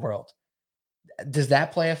Super Bowl world. Does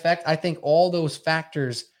that play effect? I think all those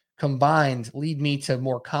factors combined lead me to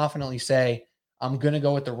more confidently say, I'm going to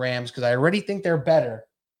go with the Rams because I already think they're better.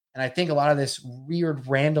 And I think a lot of this weird,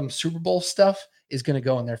 random Super Bowl stuff is going to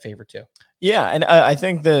go in their favor too. Yeah, and I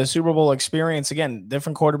think the Super Bowl experience, again,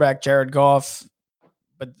 different quarterback, Jared Goff,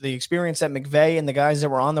 but the experience that McVay and the guys that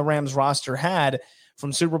were on the Rams roster had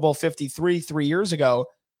from Super Bowl 53 3 years ago,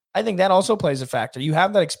 I think that also plays a factor. You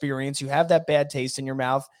have that experience. You have that bad taste in your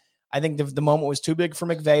mouth. I think the moment was too big for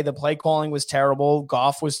McVay. The play calling was terrible.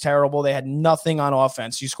 Goff was terrible. They had nothing on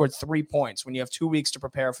offense. You scored 3 points when you have 2 weeks to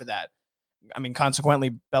prepare for that. I mean,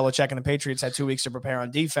 consequently, Belichick and the Patriots had 2 weeks to prepare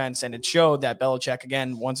on defense, and it showed that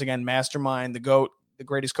Belichick, once again, mastermind, the GOAT, the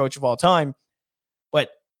greatest coach of all time.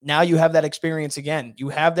 But now you have that experience again. You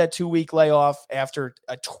have that 2-week layoff after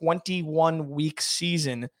a 21-week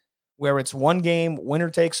season where it's one game, winner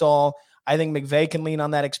takes all. I think McVay can lean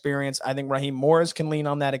on that experience. I think Raheem Morris can lean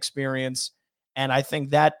on that experience. And I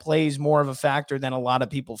think that plays more of a factor than a lot of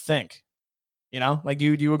people think. You know, like, do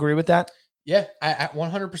you agree with that? Yeah, I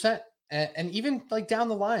 100%. And even like down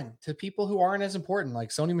the line to people who aren't as important, like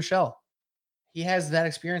Sony Michel. He has that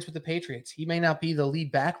experience with the Patriots. He may not be the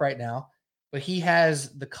lead back right now, but he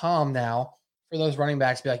has the calm now for those running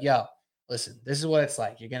backs to be like, yo, listen, this is what it's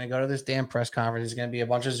like. You're going to go to this damn press conference. There's going to be a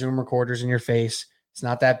bunch of Zoom recorders in your face. It's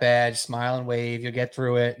not that bad. Smile and wave. You'll get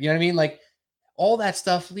through it. You know what I mean? Like, all that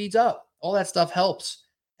stuff leads up. All that stuff helps.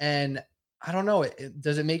 And I don't know.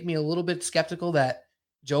 Does it make me a little bit skeptical that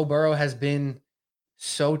Joe Burrow has been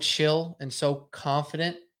so chill and so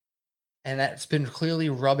confident, and that's been clearly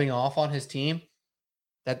rubbing off on his team,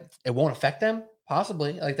 that it won't affect them?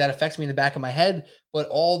 Possibly. Like, that affects me in the back of my head, but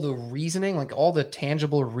all the reasoning, like all the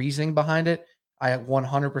tangible reasoning behind it, I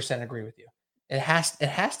 100% agree with you. It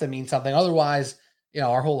has to mean something. Otherwise,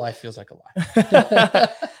 our whole life feels like a lie.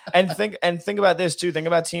 And think about this too. Think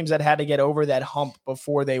about teams that had to get over that hump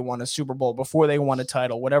before they won a Super Bowl, before they won a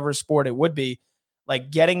title, whatever sport it would be.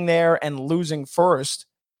 Like, getting there and losing first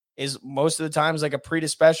is most of the times like a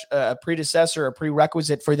predecessor, a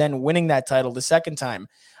prerequisite for then winning that title the second time.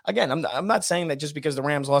 Again, I'm not saying that just because the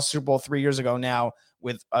Rams lost Super Bowl 3 years ago now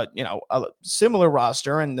with a similar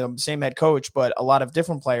roster and the same head coach, but a lot of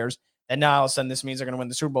different players, and now all of a sudden this means they're going to win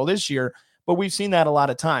the Super Bowl this year. But we've seen that a lot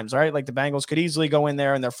of times, right? Like, the Bengals could easily go in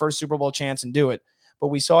there in their first Super Bowl chance and do it. But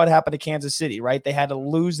we saw it happen to Kansas City, right? They had to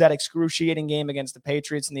lose that excruciating game against the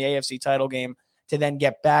Patriots in the AFC title game to then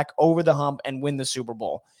get back over the hump and win the Super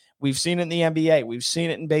Bowl. We've seen it in the NBA. We've seen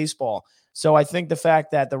it in baseball. So I think the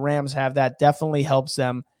fact that the Rams have that definitely helps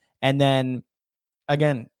them. And then,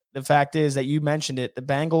 again, the fact is that you mentioned it, the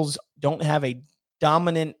Bengals don't have a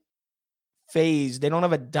dominant phase. They don't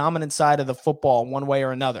have a dominant side of the football one way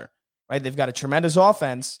or another, right? They've got a tremendous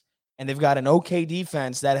offense, and they've got an okay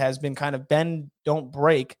defense that has been kind of bend, don't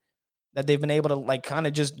break, that they've been able to like kind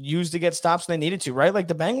of just use to get stops when they needed to, right? Like,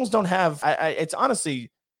 the Bengals don't have, it's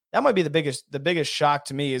honestly, that might be the biggest shock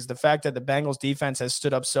to me, is the fact that the Bengals defense has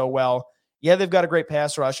stood up so well. Yeah, they've got a great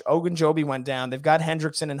pass rush. Ogunjobi went down. They've got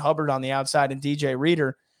Hendrickson and Hubbard on the outside and DJ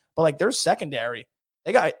Reader, but like, their secondary,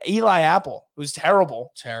 they got Eli Apple, who's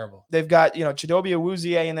terrible. Terrible. They've got, Chidobe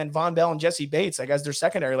Awuzie and then Von Bell and Jesse Bates, like, as their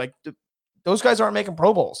secondary. Like, those guys aren't making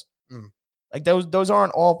Pro Bowls. Like, those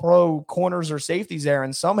aren't all pro corners or safeties there.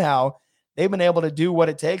 And somehow they've been able to do what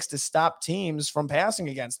it takes to stop teams from passing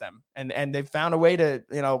against them. And they've found a way to,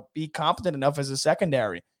 be competent enough as a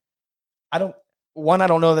secondary. I don't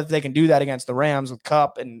know that they can do that against the Rams with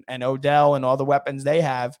Kupp and Odell and all the weapons they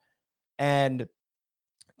have. And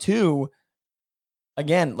two,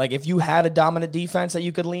 again, like, if you had a dominant defense that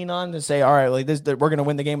you could lean on to say, all right, like we're going to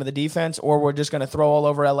win the game with the defense, or we're just going to throw all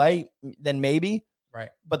over LA, then maybe. Right.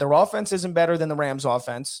 But their offense isn't better than the Rams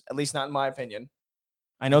offense, at least not in my opinion.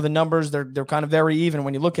 I know the numbers, they're kind of very even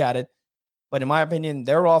when you look at it. But in my opinion,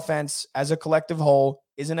 their offense as a collective whole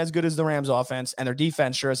isn't as good as the Rams offense, and their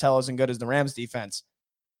defense sure as hell isn't good as the Rams defense.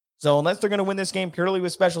 So unless they're going to win this game purely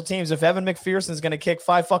with special teams, if Evan McPherson's going to kick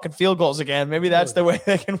 5 fucking field goals again, maybe that's the way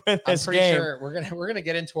they can win this game. Sure we're gonna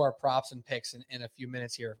get into our props and picks in a few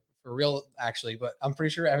minutes here, for real, actually. But I'm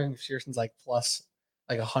pretty sure Evan McPherson's like plus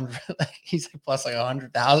like 100, like he's like plus like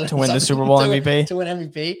 100,000 to win the Super Bowl MVP. To win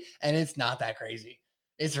MVP, and it's not that crazy.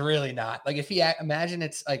 It's really not. Like, if he imagine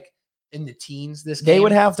it's like in the teens, this game, they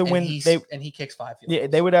would have to win. And he kicks 5 field goals. Yeah,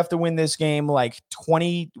 they would have to win this game like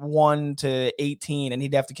 21-18, and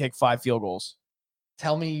he'd have to kick 5 field goals.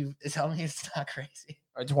 Tell me it's not crazy.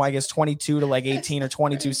 Or I guess 22 to like 18 or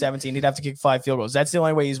 22-17. He'd have to kick 5 field goals. That's the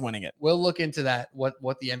only way he's winning it. We'll look into that. What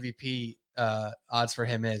the MVP odds for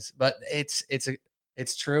him is, but it's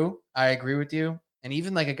true. I agree with you. And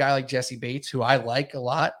even like a guy like Jesse Bates, who I like a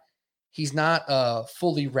lot, he's not a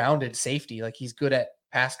fully rounded safety. Like, he's good at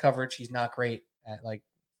pass coverage. He's not great at like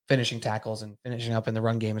finishing tackles and finishing up in the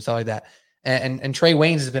run game and stuff like that. And Trey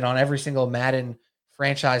Waynes has been on every single Madden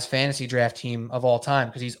franchise fantasy draft team of all time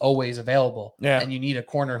because he's always available. Yeah. And you need a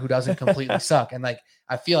corner who doesn't completely suck. And like,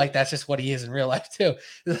 I feel like that's just what he is in real life too.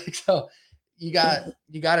 Like, so you got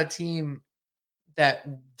a team that,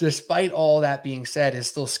 despite all that being said, is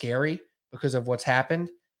still scary because of what's happened.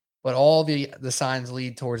 But all the signs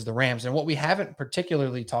lead towards the Rams. And what we haven't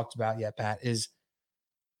particularly talked about yet, Pat, is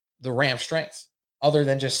the Rams' strengths, other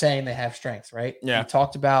than just saying they have strengths, right? Yeah. We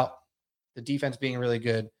talked about the defense being really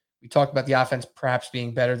good. We talked about the offense perhaps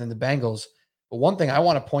being better than the Bengals. But one thing I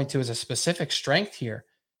want to point to is a specific strength here.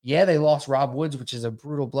 Yeah, they lost Rob Woods, which is a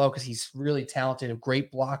brutal blow because he's really talented, a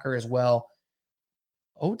great blocker as well.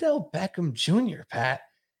 Odell Beckham Jr., Pat,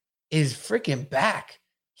 is freaking back.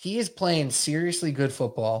 He is playing seriously good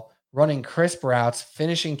football, running crisp routes,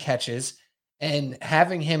 finishing catches, and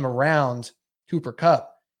having him around Cooper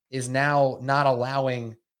Kupp is now not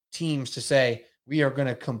allowing teams to say, we are going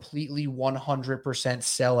to completely 100%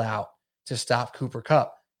 sell out to stop Cooper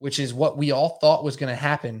Kupp, which is what we all thought was going to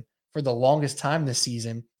happen for the longest time this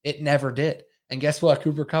season. It never did. And guess what?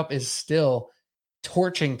 Cooper Kupp is still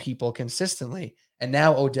torching people consistently. And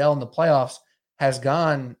now Odell in the playoffs has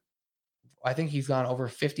gone, I think he's gone over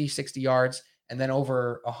 50, 60 yards and then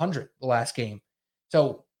over 100 the last game.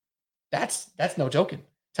 So that's no joking.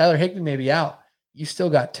 Tyler Higbee may be out. You still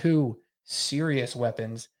got two serious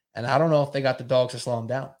weapons. And I don't know if they got the dogs to slow him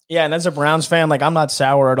down. Yeah, and as a Browns fan, like, I'm not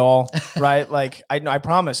sour at all, right? Like, I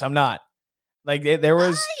promise I'm not. Like, there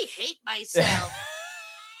was... I hate myself.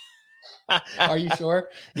 Are you sure?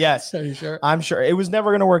 Yes. Are you sure? I'm sure. It was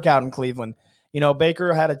never going to work out in Cleveland. You know,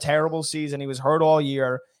 Baker had a terrible season. He was hurt all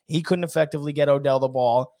year. He couldn't effectively get Odell the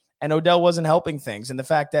ball, and Odell wasn't helping things. And the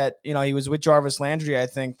fact that, you know, he was with Jarvis Landry, I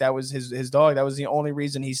think that was his dog. That was the only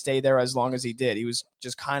reason he stayed there as long as he did. He was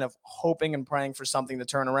just kind of hoping and praying for something to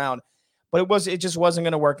turn around. But it just wasn't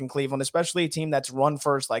going to work in Cleveland, especially a team that's run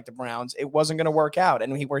first like the Browns. It wasn't going to work out.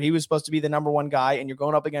 And where he was supposed to be the number one guy, and you're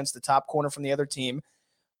going up against the top corner from the other team,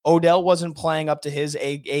 Odell wasn't playing up to his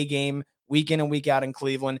A game week in and week out in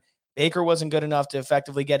Cleveland. Baker wasn't good enough to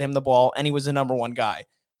effectively get him the ball, and he was the number one guy.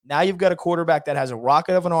 Now you've got a quarterback that has a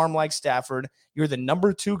rocket of an arm like Stafford. You're the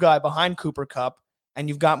number two guy behind Cooper Kupp, and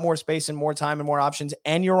you've got more space and more time and more options,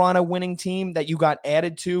 and you're on a winning team that you got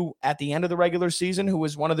added to at the end of the regular season, who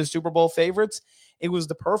was one of the Super Bowl favorites. It was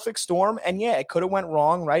the perfect storm, and yeah, it could have went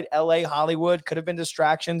wrong, right? LA, Hollywood, could have been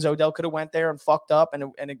distractions. Odell could have went there and fucked up,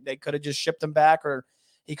 and they could have just shipped him back, or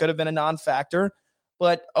he could have been a non-factor.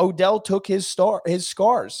 But Odell took his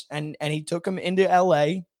scars, and he took him into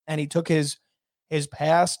LA, and he took his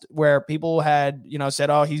past where people had, you know, said,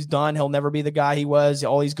 oh, he's done. He'll never be the guy he was.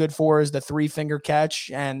 All he's good for is the 3-finger catch,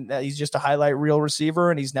 and he's just a highlight reel receiver,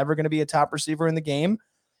 and he's never going to be a top receiver in the game.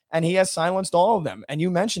 And he has silenced all of them. And you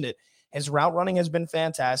mentioned it. His route running has been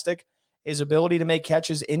fantastic. His ability to make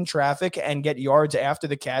catches in traffic and get yards after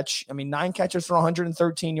the catch. I mean, 9 catches for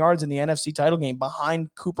 113 yards in the NFC title game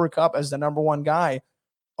behind Cooper Kupp as the number one guy.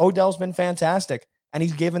 Odell's been fantastic. And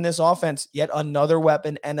he's given this offense yet another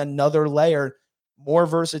weapon and another layer, more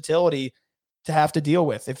versatility to have to deal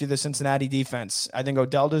with if you're the Cincinnati defense. I think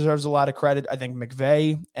Odell deserves a lot of credit. I think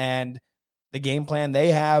McVay and the game plan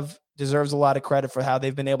they have deserves a lot of credit for how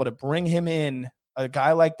they've been able to bring him in, a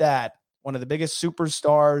guy like that, one of the biggest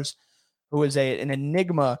superstars, who is an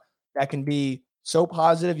enigma that can be so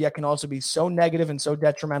positive, yet can also be so negative and so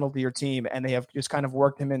detrimental to your team. And they have just kind of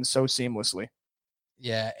worked him in so seamlessly.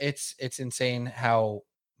 Yeah, it's insane how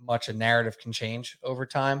much a narrative can change over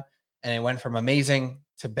time. And it went from amazing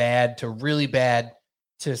to bad to really bad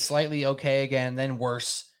to slightly okay again, then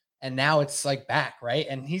worse. And now it's like back, right?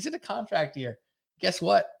 And he's in a contract year. Guess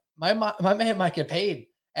what? My man might get paid.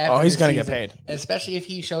 He's going to get paid. And especially if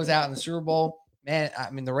he shows out in the Super Bowl. Man, I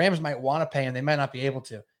mean, the Rams might want to pay him. They might not be able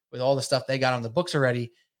to with all the stuff they got on the books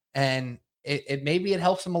already. And maybe it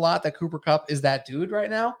helps him a lot that Cooper Kupp is that dude right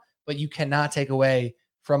now, but you cannot take away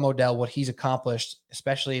from Odell what he's accomplished,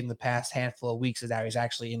 especially in the past handful of weeks, is that he's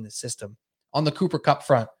actually in the system. On the Cooper Kupp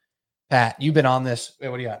front, Pat, you've been on this. Wait,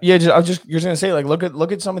 what do you got? Yeah, you're just going to say, like,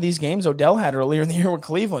 look at some of these games Odell had earlier in the year with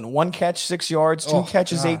Cleveland. 1 catch, 6 yards, 2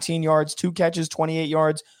 catches, 18 yards, 2 catches, 28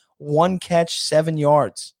 yards, 1 catch, 7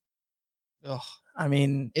 yards. Ugh. I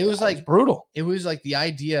mean, it was like brutal. It was like the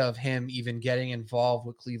idea of him even getting involved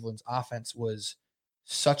with Cleveland's offense was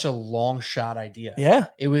such a long shot idea. Yeah.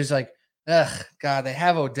 It was like, ugh, God, they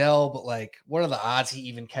have Odell, but like, what are the odds he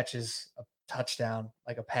even catches a touchdown,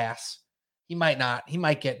 like a pass? He might not. He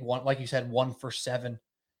might get one, like you said, 1 for 7.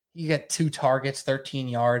 You get 2 targets, 13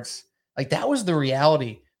 yards. Like, that was the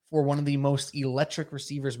reality for one of the most electric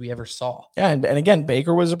receivers we ever saw. Yeah, and again,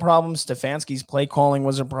 Baker was a problem. Stefanski's play calling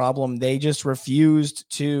was a problem. They just refused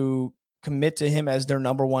to commit to him as their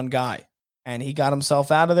number one guy. And he got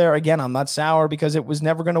himself out of there. Again, I'm not sour because it was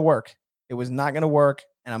never going to work. It was not going to work.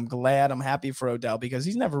 And I'm happy for Odell because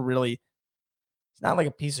he's never really, he's not like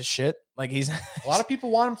a piece of shit. Like he's a lot of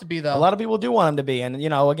people want him to be, though. A lot of people do want him to be. And, you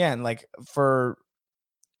know, again, like for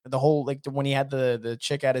the whole, like when he had the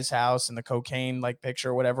chick at his house and the cocaine like picture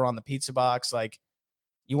or whatever on the pizza box, like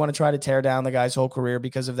you want to try to tear down the guy's whole career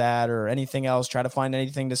because of that or anything else, try to find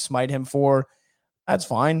anything to smite him for. That's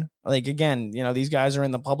fine. Like, again, you know, these guys are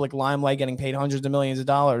in the public limelight getting paid hundreds of millions of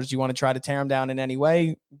dollars. You want to try to tear him down in any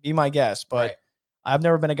way? Be my guest. But right. I've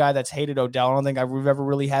never been a guy that's hated Odell. I don't think we've ever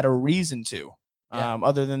really had a reason to. Yeah.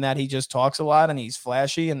 Other than that, he just talks a lot and he's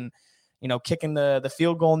flashy and, you know, kicking the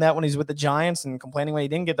field goal net when he's with the Giants and complaining when he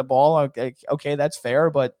didn't get the ball. Okay, that's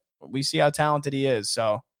fair, but we see how talented he is.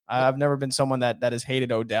 So I've never been someone that has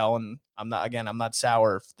hated Odell, and I'm not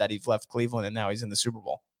sour that he's left Cleveland and now he's in the Super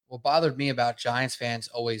Bowl. What bothered me about Giants fans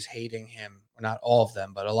always hating him, or not all of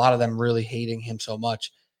them, but a lot of them really hating him so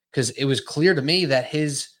much, because it was clear to me that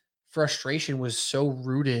his frustration was so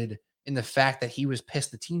rooted in the fact that he was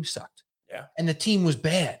pissed the team sucked. Yeah. And the team was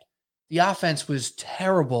bad. The offense was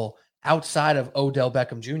terrible outside of Odell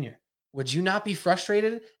Beckham Jr. Would you not be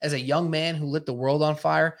frustrated as a young man who lit the world on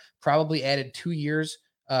fire, probably added 2 years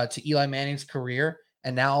to Eli Manning's career,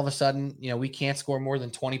 and now all of a sudden, we can't score more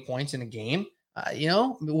than 20 points in a game?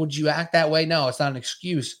 Would you act that way? No, it's not an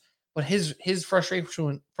excuse. But his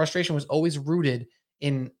frustration was always rooted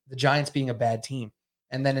in the Giants being a bad team.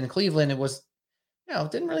 And then in Cleveland, it was,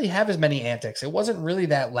 didn't really have as many antics. It wasn't really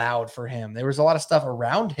that loud for him. There was a lot of stuff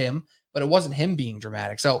around him, but it wasn't him being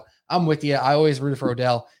dramatic. So I'm with you. I always rooted for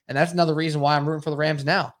Odell, and that's another reason why I'm rooting for the Rams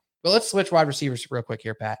now. But let's switch wide receivers real quick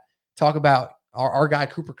here, Pat. Talk about our guy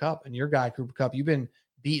Cooper Kupp and your guy Cooper Kupp. You've been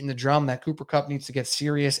beating the drum that Cooper Kupp needs to get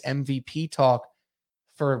serious MVP talk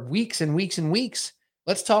for weeks and weeks and weeks.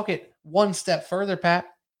 Let's talk it one step further, Pat.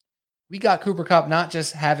 We got Cooper Kupp not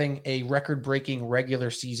just having a record-breaking regular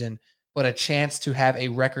season, but a chance to have a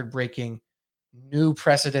record-breaking, new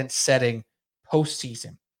precedent-setting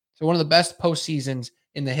postseason. So one of the best postseasons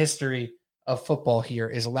in the history of football here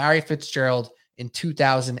is Larry Fitzgerald in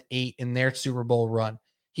 2008 in their Super Bowl run.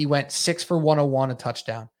 He went 6 for 101, a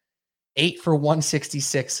touchdown, 8 for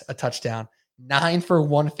 166, a touchdown, 9 for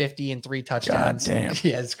 150 and 3 touchdowns. God damn.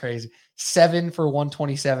 Yeah, it's crazy. 7 for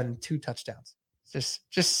 127 and 2 touchdowns.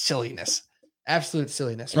 Just silliness. Absolute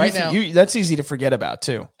silliness. Right now, that's easy to forget about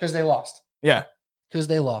too. Because they lost. Yeah. Because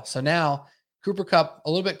they lost. So now Cooper Kupp,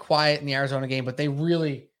 a little bit quiet in the Arizona game, but they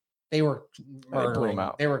were murdering.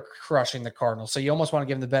 They were crushing the Cardinals. So you almost want to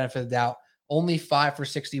give them the benefit of the doubt. Only 5 for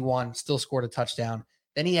 61, still scored a touchdown.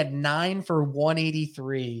 Then he had 9 for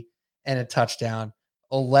 183 and a touchdown,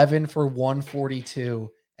 11 for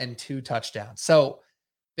 142 and 2 touchdowns. So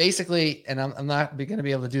basically, and I'm not going to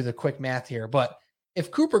be able to do the quick math here, but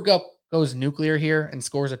if Cooper Kupp goes nuclear here and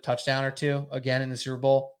scores a touchdown or two again in the Super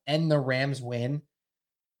Bowl and the Rams win,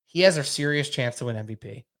 he has a serious chance to win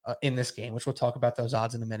MVP in this game, which we'll talk about those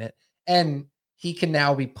odds in a minute. And he can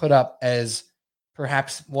now be put up as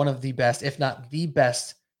perhaps one of the best, if not the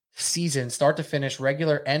best season, start to finish,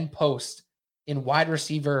 regular and post, in wide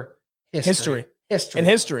receiver history. In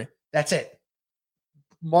history. That's it.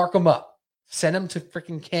 Mark him up. Send him to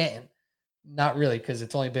freaking Canton. Not really, because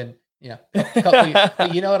it's only been, a couple years,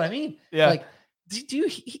 but you know what I mean? Yeah. Like,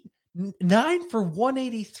 9 for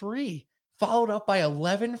 183, followed up by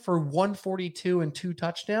 11 for 142 and 2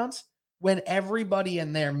 touchdowns, when everybody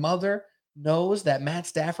and their mother knows that Matt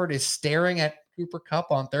Stafford is staring at Cooper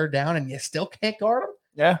Kupp on third down and you still can't guard him.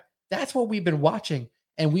 Yeah. That's what we've been watching.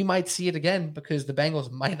 And we might see it again because the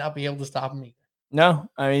Bengals might not be able to stop him either. No,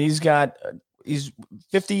 I mean, he's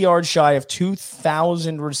 50 yards shy of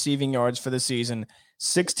 2,000 receiving yards for the season,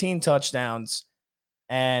 16 touchdowns.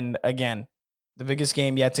 And again, the biggest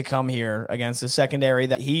game yet to come here against the secondary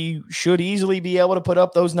that he should easily be able to put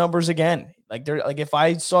up those numbers again. Like if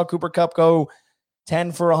I saw Cooper Kupp go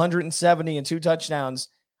 10 for 170 and 2 touchdowns,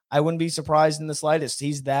 I wouldn't be surprised in the slightest.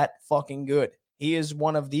 He's that fucking good. He is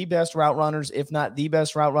one of the best route runners, if not the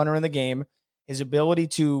best route runner in the game. His ability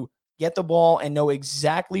to get the ball and know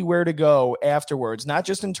exactly where to go afterwards, not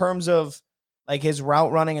just in terms of like his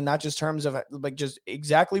route running and not just terms of like just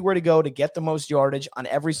exactly where to go to get the most yardage on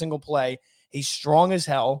every single play. He's strong as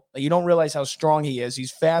hell. Like, you don't realize how strong he is.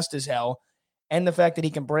 He's fast as hell. And the fact that he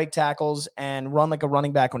can break tackles and run like a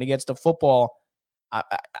running back when he gets the football,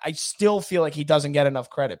 I still feel like he doesn't get enough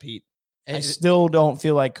credit, Pete. I still don't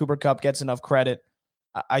feel like Cooper Kupp gets enough credit.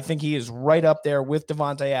 I think he is right up there with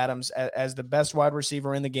Devontae Adams as the best wide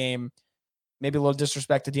receiver in the game. Maybe a little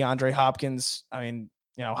disrespect to DeAndre Hopkins. I mean,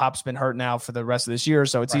 Hop's been hurt now for the rest of this year,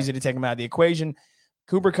 so it's easy to take him out of the equation.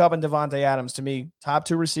 Cooper Kupp and Devontae Adams, to me, top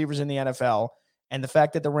 2 receivers in the NFL. And the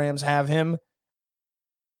fact that the Rams have him,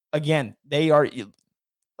 again, they are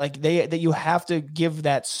like that you have to give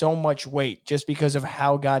that so much weight just because of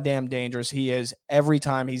how goddamn dangerous he is every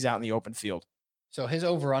time he's out in the open field. So his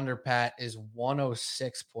over-under, Pat, is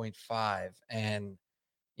 106.5. And,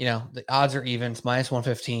 the odds are even. It's minus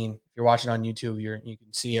 115. If you're watching on YouTube, you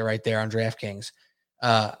can see it right there on DraftKings.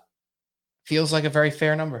 Feels like a very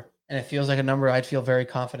fair number. And it feels like a number I'd feel very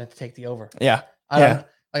confident to take the over. Yeah. I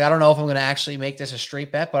don't know if I'm going to actually make this a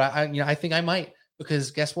straight bet, but I think I might, because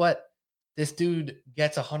guess what? This dude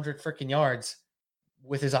gets 100 freaking yards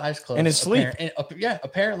with his eyes closed. In his sleep.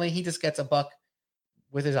 Apparently he just gets a buck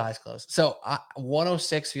with his eyes closed. So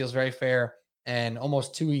 106 feels very fair and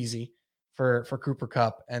almost too easy for Cooper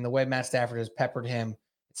Kupp. And the way Matt Stafford has peppered him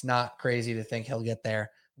It's not crazy to think he'll get there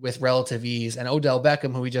with relative ease. And Odell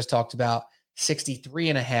Beckham, who we just talked about,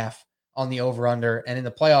 63.5 on the over-under. And in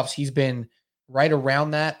the playoffs, he's been right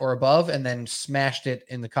around that or above and then smashed it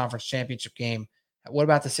in the conference championship game. What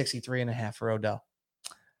about the 63.5 for Odell?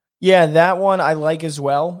 Yeah, that one I like as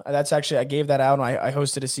well. That's actually, I gave that out. And I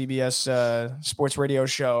hosted a CBS sports radio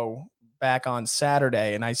show back on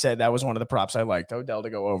Saturday. And I said that was one of the props I liked, Odell to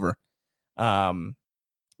go over.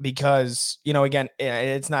 Because, again,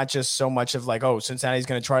 it's not just so much of like, oh, Cincinnati's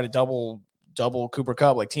going to try to double Cooper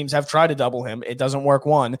Kupp. Like, teams have tried to double him. It doesn't work,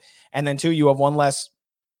 one. And then two, you have one less,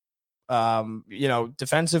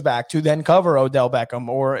 defensive back to then cover Odell Beckham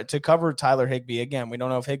or to cover Tyler Higbee. Again, we don't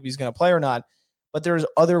know if Higbee's going to play or not, but there's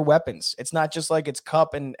other weapons. It's not just like it's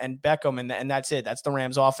Kupp and Beckham and that's it. That's the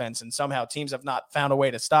Rams offense. And somehow teams have not found a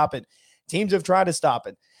way to stop it. Teams have tried to stop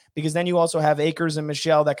it because then you also have Akers and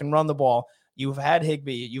Michelle that can run the ball. You've had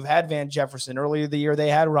Higbee. You've had Van Jefferson. Earlier the year, they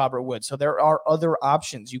had Robert Woods. So there are other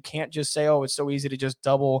options. You can't just say, oh, it's so easy to just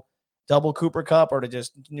double Cooper Kupp or to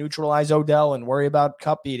just neutralize Odell and worry about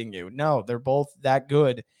Kupp beating you. No, they're both that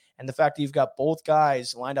good. And the fact that you've got both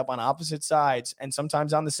guys lined up on opposite sides and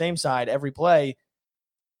sometimes on the same side every play,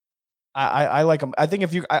 I like them. I think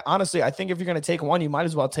if you're going to take one, you might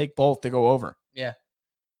as well take both to go over. Yeah.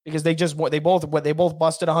 Because they both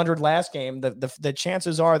busted 100 last game. The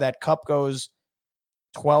chances are that Kupp goes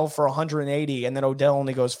 12 for 180 and then Odell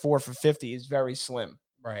only goes 4 for 50 is very slim.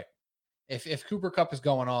 Right. If Cooper Kupp is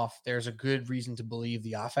going off, there's a good reason to believe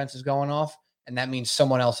the offense is going off, and that means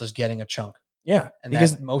someone else is getting a chunk. Yeah, and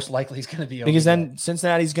because that most likely is going to be because then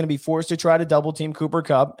Cincinnati's going to be forced to try to double team Cooper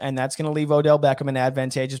Kupp, and that's going to leave Odell Beckham in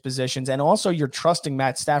advantageous positions. And also, you're trusting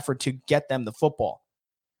Matt Stafford to get them the football.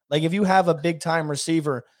 Like if you have a big time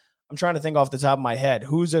receiver, I'm trying to think off the top of my head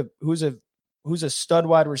who's a stud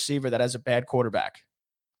wide receiver that has a bad quarterback.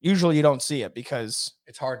 Usually, you don't see it because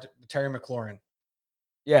it's hard. Terry McLaurin.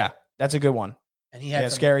 Yeah, that's a good one. And he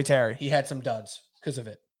had Scary Terry. He had some duds because of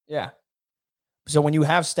it. Yeah. So when you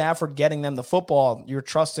have Stafford getting them the football, you're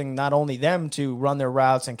trusting not only them to run their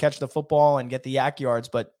routes and catch the football and get the yak yards,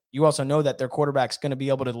 but you also know that their quarterback's going to be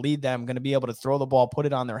able to lead them, going to be able to throw the ball, put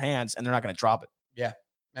it on their hands, and they're not going to drop it. Yeah.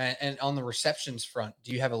 And on the receptions front,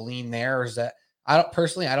 do you have a lean there? Or is that I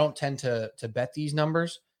don't tend to bet these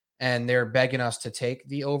numbers, and they're begging us to take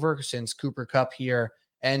the over since Cooper Kupp here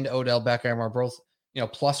and Odell Beckham are both,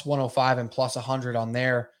 plus 105 and plus 100 on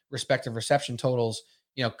their respective reception totals.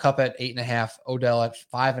 Kupp at 8.5, Odell at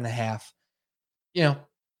 5.5.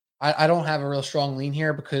 I don't have a real strong lean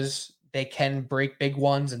here because they can break big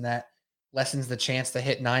ones, and that lessens the chance to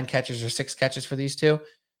hit 9 catches or 6 catches for these two.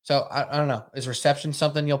 So I don't know. Is reception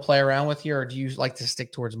something you'll play around with here, or do you like to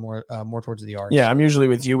stick towards more towards the yards? Yeah, I'm usually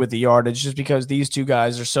with you with the yardage, just because these two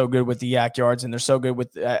guys are so good with the yak yards, and they're so good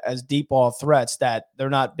with as deep ball threats that they're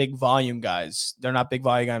not big volume guys. They're not big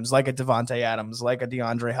volume guys like a Devontae Adams, like a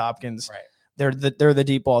DeAndre Hopkins. Right. They're the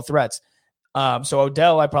deep ball threats. So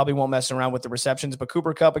Odell, I probably won't mess around with the receptions, but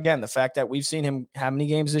Cooper Kupp, again, the fact that we've seen him, how many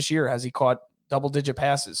games this year has he caught double-digit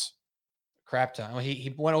passes? Crap ton. Well,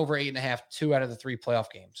 he went over 8.5, 2 out of the 3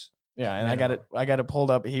 playoff games. Yeah, and I got it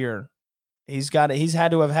pulled up here. He's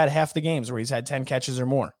had to have had half the games where he's had 10 catches or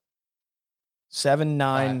more. 7,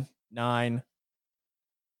 9, 9,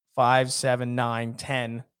 5, 7, 9,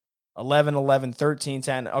 10, 11, 11, 13,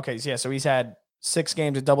 10. Okay, so yeah, so he's had 6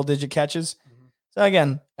 games of double-digit catches. Mm-hmm. So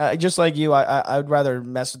again, just like you, I would rather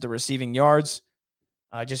mess with the receiving yards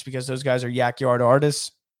just because those guys are yak yard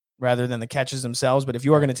artists rather than the catches themselves. But if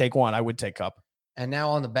you are going to take one, I would take Kupp. And now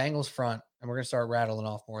on the Bengals front, and we're going to start rattling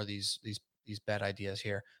off more of these bet ideas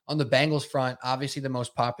here. On the Bengals front, obviously the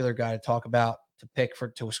most popular guy to talk about, to pick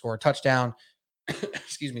to score a touchdown,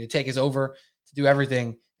 to take his over, to do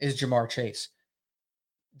everything, is Ja'Marr Chase.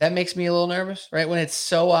 That makes me a little nervous, right? When it's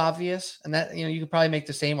so obvious, and that, you could probably make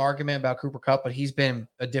the same argument about Cooper Kupp, but he's been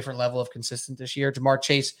a different level of consistent this year. Ja'Marr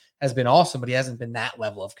Chase has been awesome, but he hasn't been that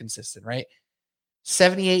level of consistent, right?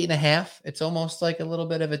 78.5. It's almost like a little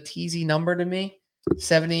bit of a teasy number to me.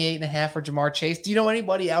 78.5 for Ja'Marr Chase. Do you know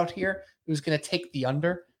anybody out here who's going to take the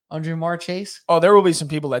under on Ja'Marr Chase? Oh, there will be some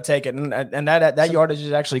people that take it, and that yardage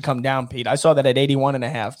has actually come down, Pete. I saw that at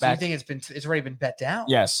 81.5. So you think it's already been bet down?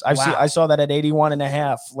 Yes, I saw that at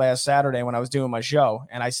 81.5 last Saturday when I was doing my show,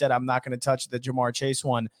 and I said I'm not going to touch the Ja'Marr Chase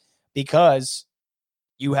one because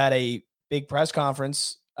you had a big press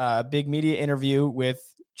conference, big media interview with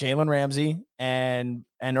Jalen Ramsey and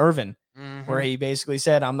Irvin, where he basically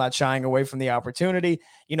said, I'm not shying away from the opportunity.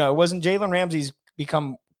 It wasn't Jalen Ramsey's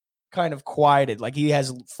become kind of quieted. Like, he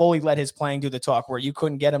has fully let his playing do the talk, where you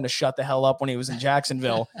couldn't get him to shut the hell up when he was in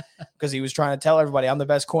Jacksonville because he was trying to tell everybody, I'm the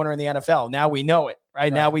best corner in the NFL. Now we know it.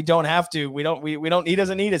 Right now, we don't have to. We don't. He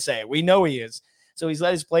doesn't need to say it. We know he is. So he's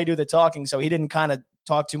let his play do the talking. So he didn't kind of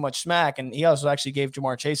talk too much smack. And he also actually gave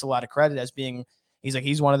Ja'Marr Chase a lot of credit as being.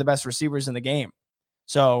 He's one of the best receivers in the game.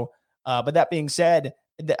 So, but that being said,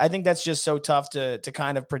 I think that's just so tough to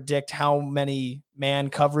kind of predict how many man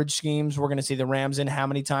coverage schemes we're going to see the Rams in, how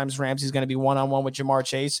many times Ramsey's going to be one-on-one with Ja'Marr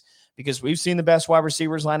Chase, because we've seen the best wide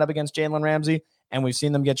receivers line up against Jalen Ramsey, and we've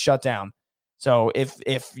seen them get shut down. So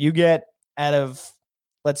if you get out of,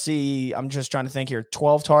 let's see, I'm just trying to think here,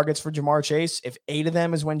 12 targets for Ja'Marr Chase, if 8 of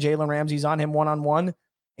them is when Jalen Ramsey's on him one-on-one,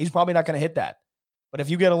 he's probably not going to hit that. But if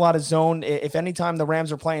you get a lot of zone, if anytime the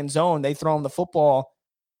Rams are playing zone, they throw him the football,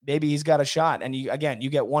 maybe he's got a shot. And you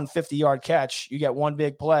get one 50-yard catch, you get one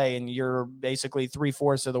big play, and you're basically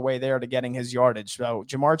 3/4 of the way there to getting his yardage. So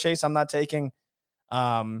Ja'Marr Chase, I'm not taking.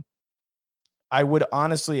 I would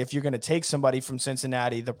honestly, if you're going to take somebody from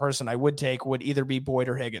Cincinnati, the person I would take would either be Boyd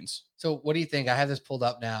or Higgins. So what do you think? I have this pulled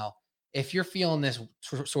up now. If you're feeling this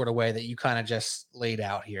sort of way that you kind of just laid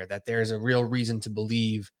out here, that there's a real reason to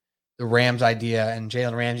believe the Rams idea and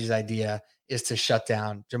Jalen Ramsey's idea is to shut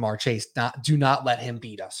down Ja'Marr Chase. Do not let him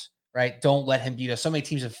beat us, right? Don't let him beat us. So many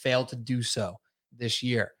teams have failed to do so this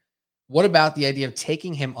year. What about the idea of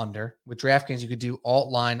taking him under? With DraftKings, you could do alt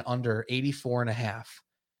line under 84.5.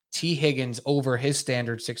 T. Higgins over his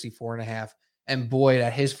standard 64.5, and Boyd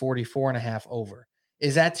at his 44.5 over.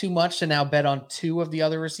 Is that too much to now bet on 2 of the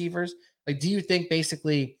other receivers? Like, do you think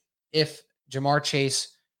basically if Ja'Marr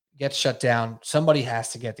Chase gets shut down, somebody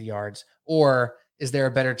has to get the yards? Or is there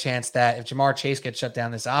a better chance that if Ja'Marr Chase gets shut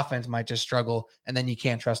down, this offense might just struggle, and then you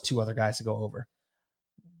can't trust 2 other guys to go over?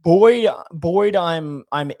 Boyd, I'm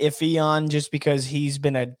iffy on, just because he's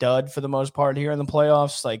been a dud for the most part here in the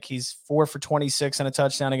playoffs. Like, he's 4 for 26 and a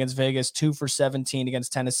touchdown against Vegas, 2 for 17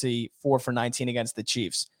 against Tennessee, 4 for 19 against the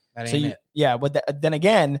Chiefs. That ain't it. Yeah, but then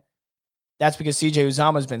again, that's because CJ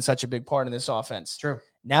Uzomah has been such a big part in this offense. True.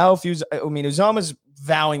 Now, Uzomah's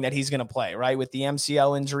vowing that he's going to play, right? With the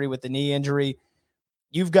MCL injury, with the knee injury,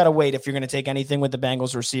 you've got to wait if you're going to take anything with the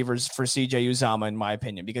Bengals receivers for CJ Uzomah, in my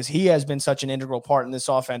opinion, because he has been such an integral part in this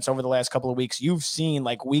offense over the last couple of weeks. You've seen,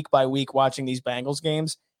 like, week by week watching these Bengals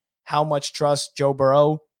games, how much trust Joe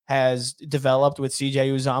Burrow has developed with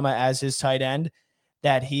CJ Uzomah as his tight end,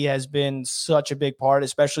 that he has been such a big part,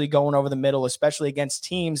 especially going over the middle, especially against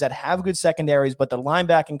teams that have good secondaries, but the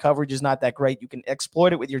linebacking coverage is not that great. You can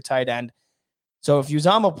exploit it with your tight end. So if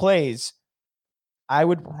Uzomah plays, I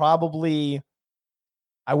wouldn't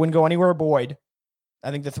go anywhere Boyd. I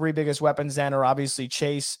think the 3 biggest weapons then are obviously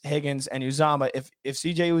Chase, Higgins, and Uzomah. If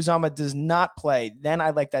CJ Uzomah does not play, then I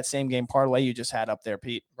like that same game parlay you just had up there,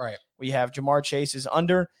 Pete. Right. We have Ja'Marr Chase is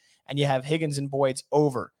under, and you have Higgins and Boyd's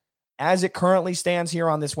over. As it currently stands here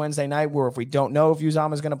on this Wednesday night, where if we don't know if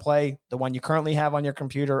Uzomah is going to play, the one you currently have on your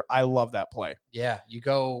computer, I love that play. Yeah, you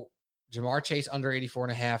go Ja'Marr Chase under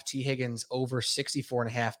 84.5, T. Higgins over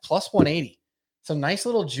 64.5, plus 180. Some nice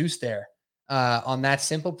little juice there on that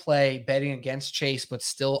simple play, betting against Chase, but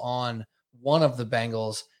still on one of the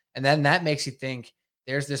Bengals. And then that makes you think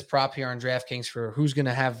there's this prop here on DraftKings for who's going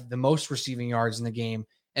to have the most receiving yards in the game.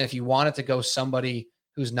 And if you wanted to go somebody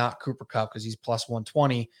who's not Cooper Kupp because he's plus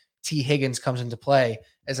 120, T. Higgins comes into play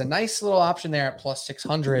as a nice little option there at plus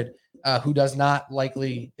 600, who is not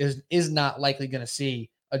likely going to see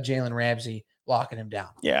a Jalen Ramsey locking him down.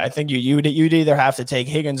 Yeah, I think you'd either have to take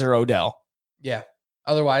Higgins or Odell. Yeah.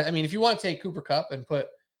 Otherwise, I mean, if you want to take Cooper Kupp and put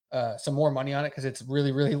some more money on it because it's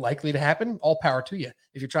really, really likely to happen, all power to you.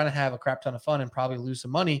 If you're trying to have a crap ton of fun and probably lose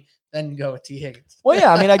some money, then go with T. Higgins. Well,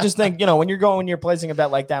 yeah, I mean, I just think, when you're placing a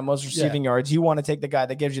bet like that, most receiving yards, you want to take the guy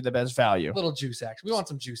that gives you the best value. Little juice, actually. We want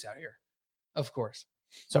some juice out here, of course.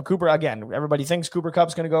 So Cooper, again, everybody thinks Cooper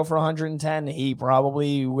Kupp's going to go for 110. He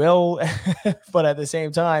probably will, but at the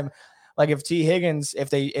same time, like if T. Higgins, if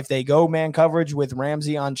they go man coverage with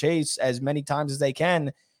Ramsey on Chase as many times as they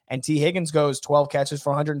can, and T. Higgins goes 12 catches for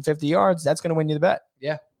 150 yards, that's going to win you the bet.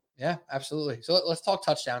 Yeah, absolutely. So let's talk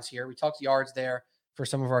touchdowns here. We talked yards there for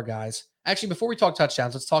some of our guys. Actually, before we talk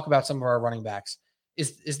touchdowns, let's talk about some of our running backs.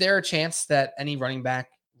 Is there a chance that any running back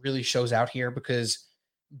really shows out here? Because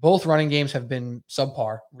both running games have been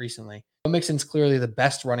subpar recently. Mixon's clearly the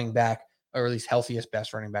best running back, or at least healthiest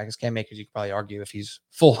best running back. As Cam Akers, you could probably argue if he's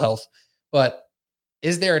full health. But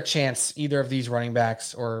is there a chance either of these running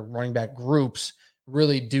backs or running back groups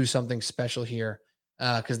really do something special here?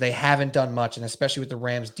 Because they haven't done much, and especially with the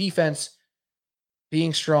Rams defense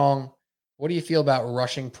being strong. What do you feel about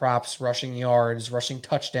rushing props, rushing yards, rushing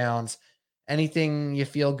touchdowns? Anything you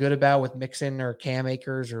feel good about with Mixon or Cam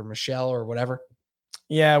Akers or Michelle or whatever?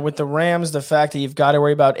 Yeah, with the Rams, the fact that you've got to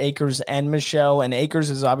worry about Akers and Michelle, and Akers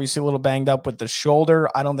is obviously a little banged up with the shoulder.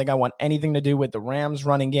 I don't think I want anything to do with the Rams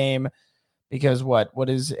running game because what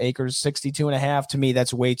is Akers 62.5? To me,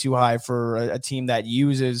 that's way too high for a team that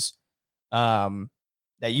uses Sony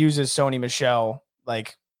Michelle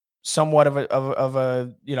like somewhat of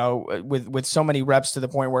a with so many reps to the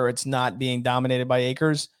point where it's not being dominated by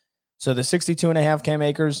Akers. So the 62.5 Cam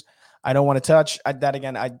Akers, I don't want to touch.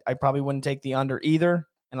 I probably wouldn't take the under either.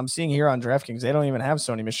 And I'm seeing here on DraftKings, they don't even have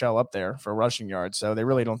Sony Michelle up there for rushing yards. So they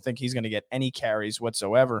really don't think he's going to get any carries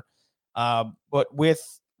whatsoever. But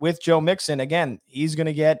with Joe Mixon, again, he's going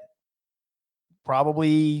to get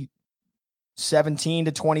probably 17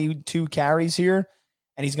 to 22 carries here.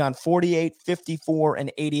 And he's gone 48, 54,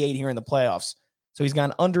 and 88 here in the playoffs. So he's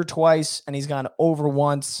gone under twice and he's gone over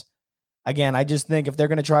once. Again, I just think if they're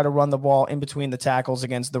going to try to run the ball in between the tackles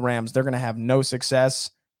against the Rams, they're going to have no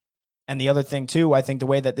success. And the other thing, too, I think the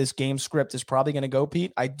way that this game script is probably going to go,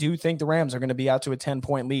 Pete, I do think the Rams are going to be out to a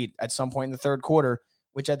 10-point lead at some point in the third quarter,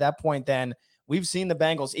 which at that point then, we've seen the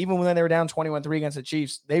Bengals, even when they were down 21-3 against the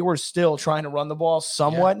Chiefs, they were still trying to run the ball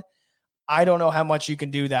somewhat. Yeah. I don't know how much you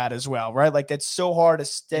can do that as well, right? Like, that's so hard to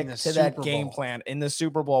stick to that game plan in the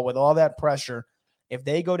Super Bowl with all that pressure. If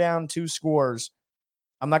they go down 2 scores,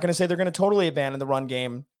 I'm not going to say they're going to totally abandon the run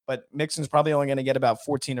game, but Mixon's probably only going to get about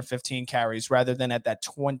 14 or 15 carries rather than at that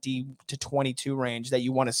 20 to 22 range that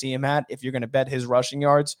you want to see him at if you're going to bet his rushing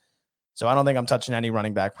yards. So I don't think I'm touching any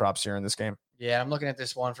running back props here in this game. Yeah, I'm looking at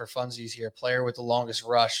this one for funsies here. Player with the longest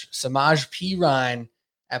rush, Samaj P. Ryan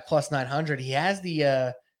at plus 900. He has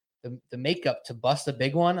the makeup to bust a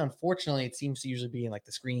big one. Unfortunately, it seems to usually be in like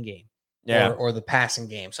the screen game or the passing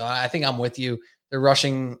game. So I think I'm with you. The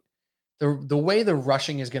rushing, the way the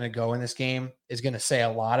rushing is going to go in this game is going to say a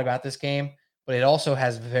lot about this game, but it also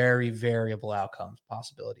has very variable outcomes,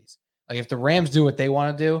 possibilities. Like if the Rams do what they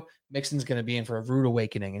want to do, Mixon's going to be in for a rude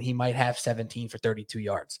awakening and he might have 17 for 32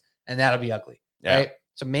 yards and that'll be ugly. Yeah. Right.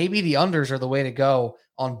 So maybe the unders are the way to go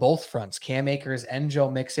on both fronts, Cam Akers and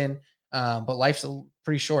Joe Mixon. But life's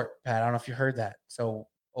pretty short, Pat. I don't know if you heard that. So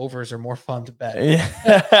overs are more fun to bet.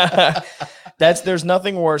 Yeah. There's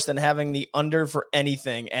nothing worse than having the under for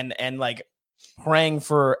anything and like praying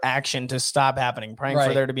for action to stop happening, praying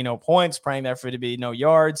for there to be no points, praying there for there to be no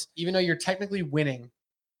yards. Even though you're technically winning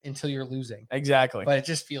until you're losing. Exactly. But it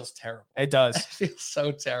just feels terrible. It does. It feels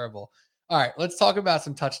so terrible. All right, let's talk about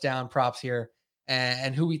some touchdown props here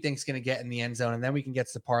and who we think is going to get in the end zone. And then we can get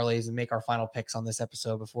to the parlays and make our final picks on this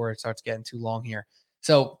episode before it starts getting too long here.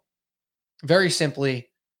 So very simply,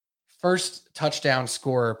 first touchdown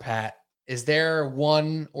scorer, Pat, is there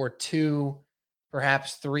 1 or 2,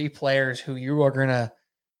 perhaps 3 players who you are gonna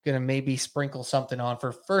maybe sprinkle something on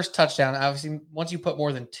for first touchdown? Obviously, once you put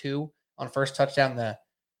more than 2 on first touchdown, the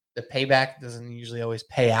payback doesn't usually always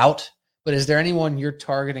pay out. But is there anyone you're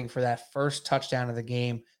targeting for that first touchdown of the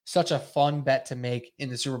game? Such a fun bet to make in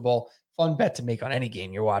the Super Bowl. Fun bet to make on any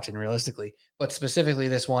game you're watching, realistically. But specifically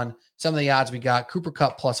this one, some of the odds we got: Cooper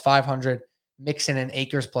Kupp plus 500, Mixon and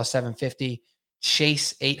Akers plus 750,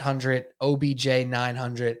 Chase 800, OBJ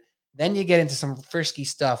 900. Then you get into some frisky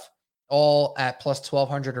stuff, all at plus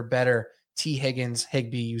 1,200 or better. T. Higgins,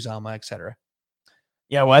 Higbee, Uzama, etc.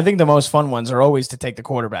 Yeah, well, I think the most fun ones are always to take the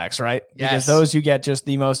quarterbacks, right? Yes. Because those you get just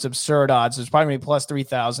the most absurd odds. There's probably going to be plus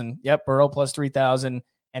 3,000. Yep, Burrow plus 3,000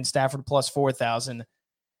 and Stafford plus 4,000.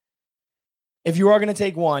 If you are going to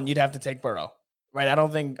take one, you'd have to take Burrow, right? I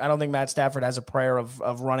don't think Matt Stafford has a prayer of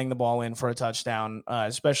running the ball in for a touchdown,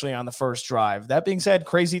 especially on the first drive. That being said,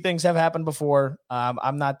 crazy things have happened before.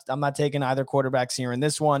 I'm not taking either quarterbacks here in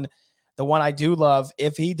this one. The one I do love,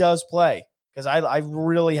 if he does play, because I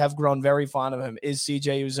really have grown very fond of him, is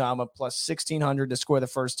CJ Uzama plus 1,600 to score the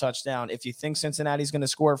first touchdown. If you think Cincinnati's going to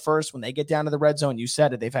score first, when they get down to the red zone, you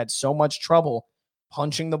said it, they've had so much trouble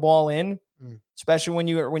punching the ball in, especially when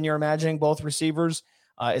you're imagining both receivers,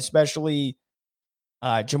 especially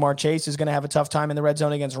Jamar Chase is going to have a tough time in the red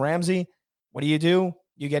zone against Ramsey. What do?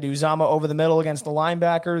 You get Uzama over the middle against the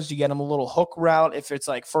linebackers. You get him a little hook route if it's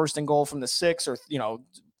like first and goal from the 6 or,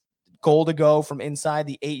 goal to go from inside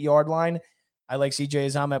the 8-yard line. I like CJ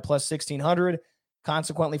Uzama at plus 1,600.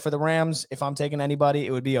 Consequently, for the Rams, if I'm taking anybody,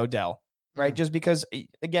 it would be Odell, right? Just because,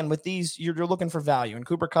 again, with these, you're looking for value. And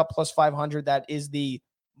Cooper Kupp plus 500, that is the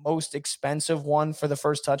most expensive one for the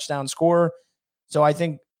first touchdown scorer. So I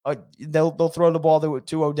think they'll throw the ball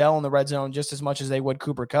to Odell in the red zone just as much as they would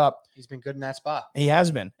Cooper Kupp. He's been good in that spot. He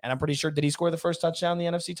has been. And I'm pretty sure, did he score the first touchdown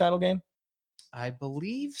in the NFC title game? I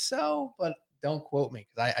believe so, but don't quote me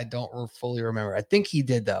because I don't fully remember. I think he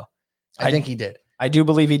did, though. I think he did. I do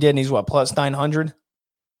believe he did, and he's what, plus 900?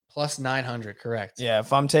 Plus 900, correct. Yeah,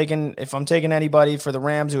 if I'm taking anybody for the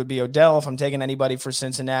Rams, it would be Odell. If I'm taking anybody for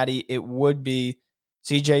Cincinnati, it would be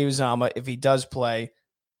CJ Uzomah if he does play.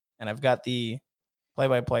 And I've got the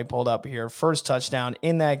play-by-play pulled up here. First touchdown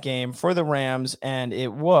in that game for the Rams, and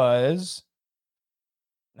it was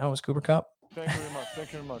Cooper Kupp. Thank you very much.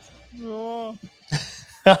 Thank you very much.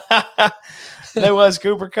 It was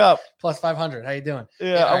Cooper Kupp. Plus 500. How you doing?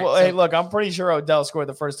 Yeah. all right, Well, so- hey, look, I'm pretty sure Odell scored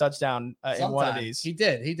the first touchdown in one of Sometime. these. He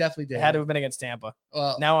did. He definitely did. It had to have been against Tampa.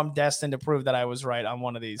 Well, Now I'm destined to prove that I was right on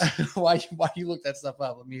one of these. why you look that stuff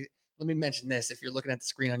up? Let me mention this. If you're looking at the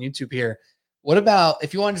screen on YouTube here, what about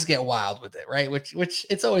if you want to just get wild with it, right? Which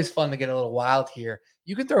it's always fun to get a little wild here.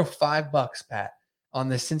 You can throw $5, Pat, on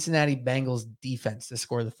the Cincinnati Bengals defense to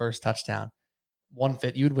score the first touchdown.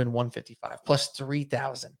 You'd win 155 plus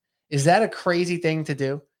 3,000. Is that a crazy thing to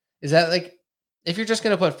do? Is that like if you're just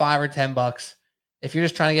gonna put $5 or $10, if you're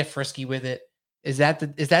just trying to get frisky with it, is that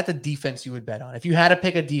the defense you would bet on? If you had to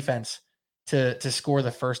pick a defense to score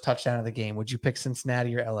the first touchdown of the game, would you pick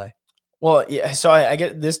Cincinnati or LA? Well, yeah. So I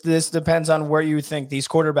get this. This depends on where you think these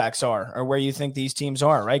quarterbacks are, or where you think these teams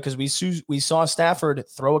are, right? Because we saw Stafford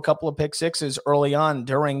throw a couple of pick sixes early on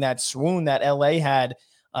during that swoon that LA had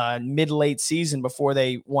mid-late season before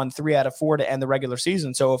they won 3 out of 4 to end the regular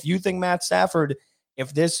season. So if you think Matt Stafford,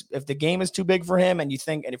 if the game is too big for him, and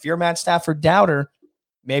if you're a Matt Stafford doubter,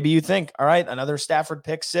 maybe you think, all right, another Stafford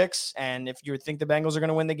pick six, and if you think the Bengals are going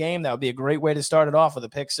to win the game, that would be a great way to start it off with a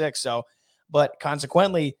pick six. So, but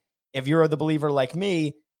consequently, if you're the believer like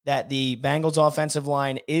me that the Bengals offensive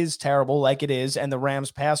line is terrible like it is, and the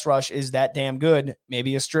Rams pass rush is that damn good,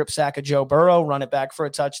 maybe a strip sack of Joe Burrow, run it back for a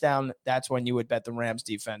touchdown, that's when you would bet the Rams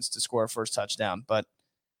defense to score a first touchdown. But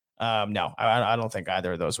no, I don't think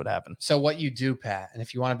either of those would happen. So what you do, Pat, and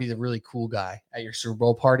if you want to be the really cool guy at your Super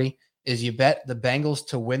Bowl party, is you bet the Bengals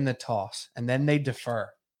to win the toss, and then they defer,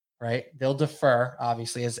 right? They'll defer,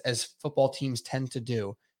 obviously, as football teams tend to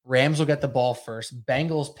do. Rams will get the ball first.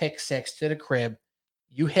 Bengals pick six to the crib.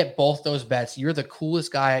 You hit both those bets. You're the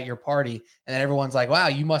coolest guy at your party. And then everyone's like, wow,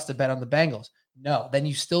 you must have bet on the Bengals. No, then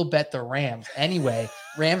you still bet the Rams. Anyway,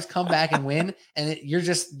 Rams come back and win. And you're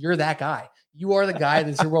that guy. You are the guy at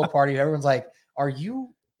the Super Bowl party. Everyone's like, are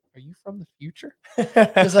you from the future?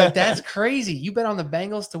 It's like, that's crazy. You bet on the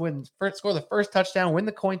Bengals to score the first touchdown, win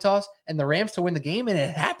the coin toss, and the Rams to win the game. And it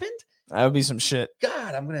happened. That would be some shit.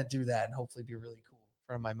 God, I'm going to do that and hopefully be really cool in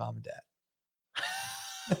front of my mom and dad.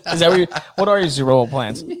 Is that what are your Super Bowl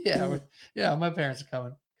plans? Yeah, my parents are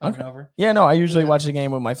coming Okay. over. Yeah, no, I usually watch the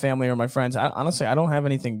game with my family or my friends. Honestly, I don't have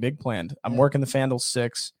anything big planned. I'm working the FanDuel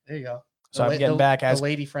 6. There you go. So I'm getting back as the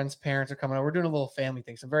lady friends' parents are coming over. We're doing a little family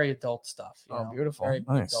thing, some very adult stuff. beautiful. Very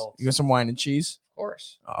Nice. adult. You got some wine and cheese? Of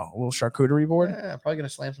course. Oh, a little charcuterie board? Yeah, I'm probably gonna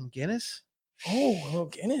slam some Guinness. Oh, a little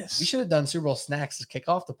Guinness. We should have done Super Bowl snacks to kick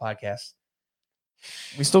off the podcast.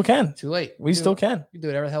 We still can. Too late. We still can. We can do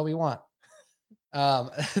whatever the hell we want. So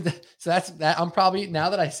that's that. I'm probably, now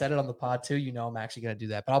that I said it on the pod too, I'm actually gonna do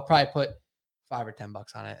that. But I'll probably put $5 or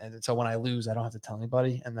 $10 on it, and so when I lose, I don't have to tell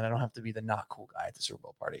anybody, and then I don't have to be the not cool guy at the Super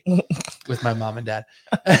Bowl party with my mom and dad.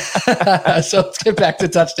 So let's get back to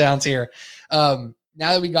touchdowns here. Now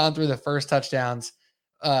that we've gone through the first touchdowns,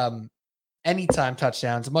 anytime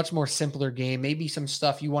touchdowns, a much more simpler game. Maybe some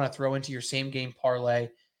stuff you want to throw into your same game parlay.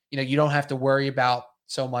 You don't have to worry about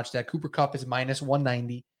so much that Cooper Kupp is minus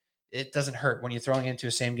 190. It doesn't hurt when you're throwing into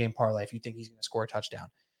a same game parlay if you think he's going to score a touchdown.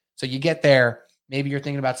 So you get there. Maybe you're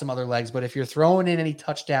thinking about some other legs, but if you're throwing in any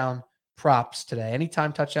touchdown props today,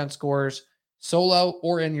 anytime touchdown scores, solo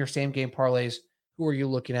or in your same game parlays, who are you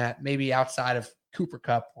looking at? Maybe outside of Cooper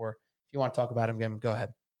Kupp, or if you want to talk about him again, go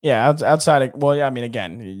ahead. Yeah, outside of, well, yeah, I mean,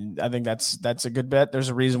 again, I think that's a good bet. There's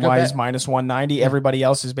a reason why he's minus 190. Yeah. Everybody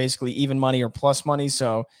else is basically even money or plus money.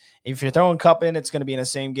 So if you're throwing Kupp in, it's going to be in a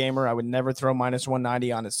same gamer. I would never throw minus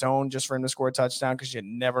 190 on its own just for him to score a touchdown because you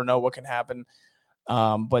never know what can happen.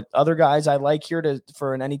 But other guys I like here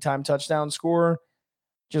for an anytime touchdown scorer,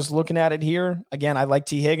 just looking at it here, again, I like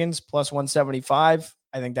T. Higgins plus 175.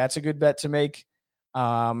 I think that's a good bet to make.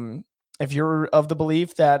 If you're of the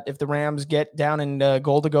belief that if the Rams get down in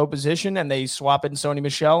goal to go position and they swap in Sony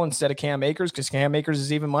Michel instead of Cam Akers, because Cam Akers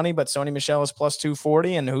is even money, but Sony Michel is plus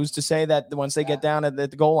 240. And who's to say that once they get down at the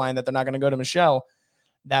goal line that they're not going to go to Michel?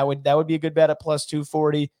 That would be a good bet at plus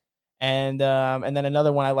 240. And then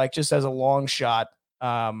another one I like just as a long shot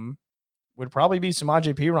would probably be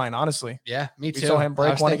Samaje Perine, honestly. Yeah, me too. We saw him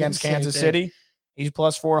break one against Kansas City. He's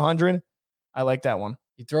plus 400. I like that one.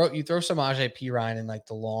 You throw Samaje Perine in like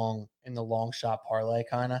the long shot parlay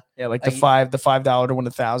kind of. Yeah, like the $5 to win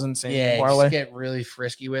 1,000 same parlay. Just get really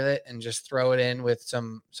frisky with it and just throw it in with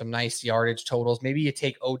some nice yardage totals. Maybe you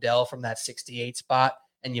take Odell from that 68 spot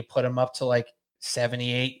and you put him up to like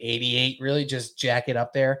 78, 88, really just jack it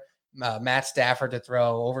up there. Matt Stafford to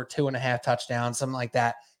throw over 2.5 touchdowns, something like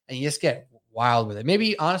that. And you just get wild with it.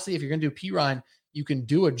 Maybe honestly, if you're going to do P-Ryan, you can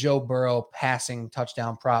do a Joe Burrow passing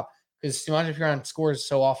touchdown prop because Samaje Perine scores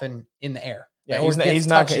so often in the air. Yeah, Right? he's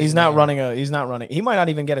not running. He might not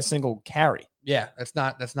even get a single carry. Yeah, that's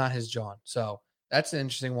not his John. So that's an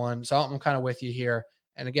interesting one. So I'm kind of with you here.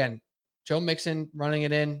 And again, Joe Mixon running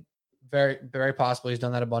it in, very, very possible. He's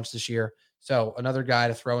done that a bunch this year. So another guy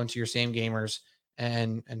to throw into your same gamers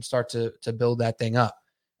and start to build that thing up.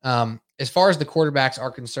 As far as the quarterbacks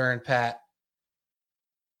are concerned, Pat,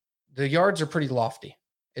 the yards are pretty lofty.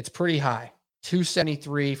 It's pretty high.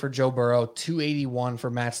 273 for Joe Burrow, 281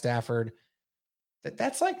 for Matt Stafford.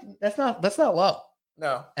 That's not low.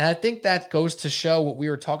 No. And I think that goes to show what we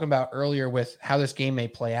were talking about earlier with how this game may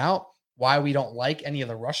play out, why we don't like any of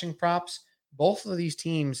the rushing props. Both of these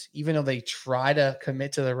teams, even though they try to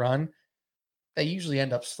commit to the run, they usually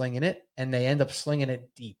end up slinging it, and they end up slinging it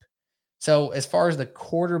deep. So as far as the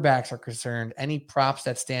quarterbacks are concerned, any props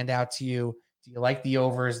that stand out to you? Do you like the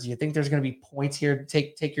overs? Do you think there's going to be points here?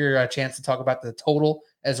 Take your chance to talk about the total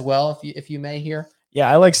as well, if you may here. Yeah,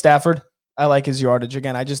 I like Stafford. I like his yardage.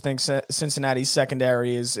 Again, I just think Cincinnati's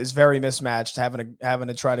secondary is very mismatched, having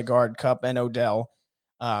to try to guard Kupp and Odell.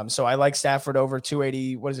 So I like Stafford over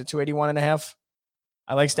 280. What is it, 281.5?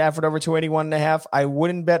 I like Stafford over 281.5. I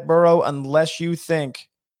wouldn't bet Burrow unless you think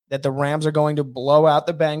that the Rams are going to blow out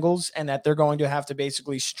the Bengals and that they're going to have to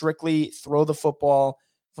basically strictly throw the football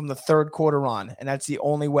from the third quarter on. And that's the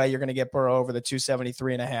only way you're going to get Burrow over the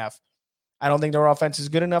 273.5. I don't think their offense is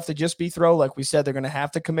good enough to just be throw. Like we said, they're going to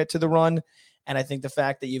have to commit to the run. And I think the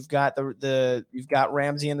fact that you've got you've got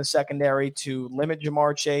Ramsey in the secondary to limit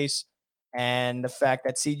Jamar Chase, and the fact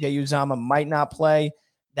that CJ Uzomah might not play,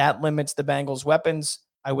 that limits the Bengals' weapons.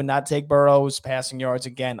 I would not take Burrow's passing yards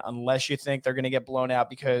again unless you think they're going to get blown out,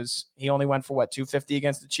 because he only went for 250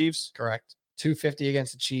 against the Chiefs? Correct. 250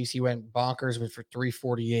 against the Chiefs. He went bonkers for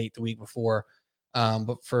 348 the week before.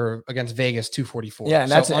 But for against Vegas, 244. Yeah,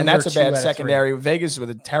 and that's a bad secondary. Vegas with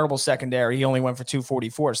a terrible secondary, he only went for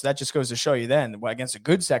 244. So that just goes to show you then, against a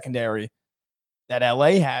good secondary that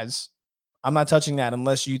LA has, I'm not touching that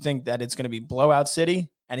unless you think that it's going to be blowout city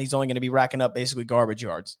and he's only going to be racking up basically garbage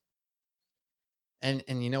yards. And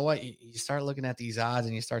you know what? You start looking at these odds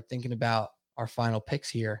and you start thinking about our final picks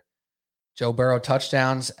here. Joe Burrow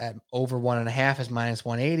touchdowns at over 1.5 is minus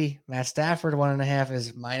 180. Matt Stafford 1.5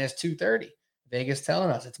 is minus 230. Vegas telling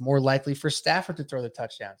us it's more likely for Stafford to throw the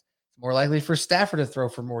touchdowns. It's more likely for Stafford to throw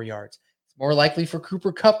for more yards. It's more likely for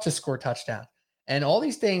Cooper Kupp to score touchdowns. And all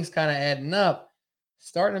these things kind of adding up,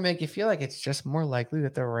 starting to make you feel like it's just more likely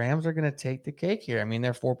that the Rams are going to take the cake here. I mean,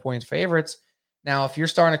 they're 4-point favorites. Now, if you're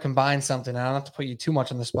starting to combine something, I don't have to put you too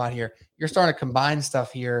much on the spot here. You're starting to combine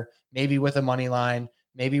stuff here, maybe with a money line,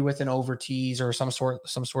 maybe with an over tease or some sort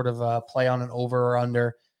of play on an over or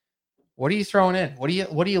under. What are you throwing in? What are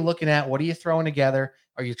you looking at? What are you throwing together?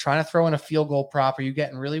 Are you trying to throw in a field goal prop? Are you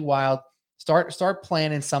getting really wild? Start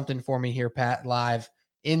planning something for me here, Pat, live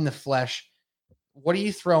in the flesh. What are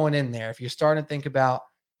you throwing in there? If you're starting to think about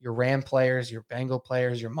your Ram players, your Bengal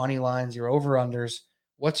players, your money lines, your over-unders,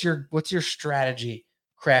 what's your strategy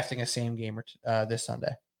crafting a same gamer this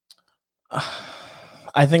Sunday?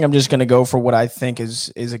 I think I'm just going to go for what I think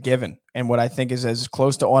is a given and what I think is as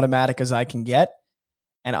close to automatic as I can get.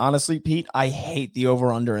 And honestly, Pete, I hate the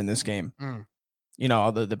over-under in this game. You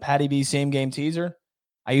know, the Patty B same game teaser,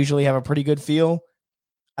 I usually have a pretty good feel.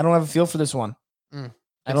 I don't have a feel for this one.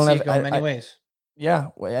 I don't have it many ways. Yeah,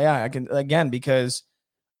 I can, again, because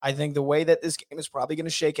I think the way that this game is probably going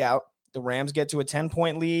to shake out, the Rams get to a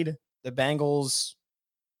 10-point lead. The Bengals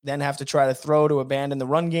then have to try to throw to abandon the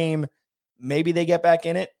run game. Maybe they get back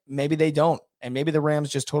in it. Maybe they don't. And maybe the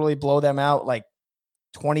Rams just totally blow them out like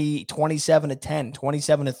 27-10,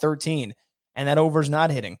 27-13, and that over's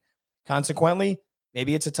not hitting. Consequently,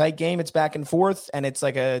 maybe it's a tight game. It's back and forth, and it's a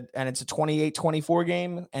 28-24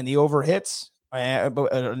 game, and the over hits.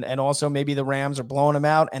 And also maybe the Rams are blowing them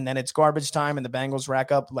out, and then it's garbage time, and the Bengals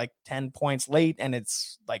rack up like 10 points late, and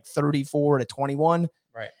it's like 34-21.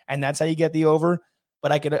 Right. And that's how you get the over.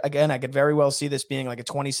 But I could very well see this being like a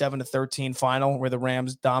 27-13 final where the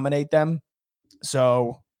Rams dominate them.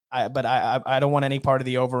 So I don't want any part of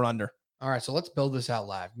the over under. All right, so let's build this out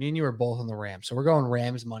live. Me and you are both on the Rams, so we're going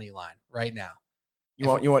Rams money line right now. You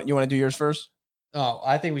want to do yours first? Oh,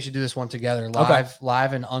 I think we should do this one together,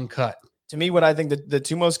 live and uncut. To me, what I think the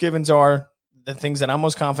two most givens are the things that I'm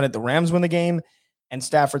most confident: the Rams win the game, and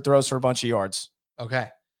Stafford throws for a bunch of yards. Okay,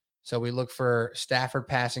 so we look for Stafford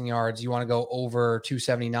passing yards. You want to go over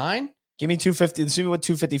 279? Give me 250. Let's see what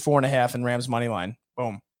 254.5 and Rams money line.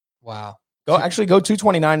 Boom. Wow. Go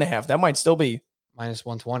 229.5. That might still be. Minus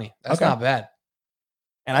 120. That's Okay. not bad.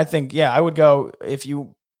 And I think, I would go if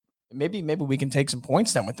you maybe we can take some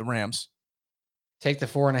points then with the Rams. Take the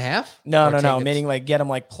 4.5? No. Meaning like get them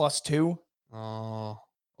like +2.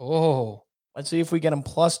 Oh. Let's see if we get them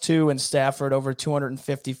 +2 and Stafford over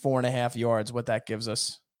 254.5 yards, what that gives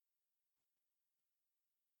us.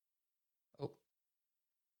 Oh.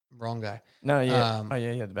 Wrong guy. No, yeah.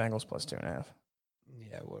 The Bengals +2.5.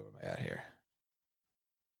 Yeah, what am I at here?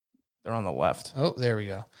 They're on the left. Oh, there we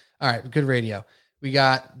go. All right, good radio. We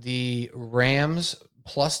got the Rams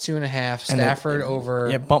 +2.5. Stafford over.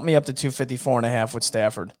 Yeah, bump me up to 254.5 with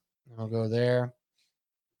Stafford. We'll go there.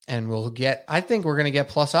 And I think we're going to get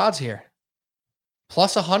plus odds here.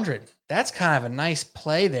 +100. That's kind of a nice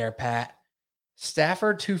play there, Pat.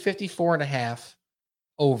 Stafford 254.5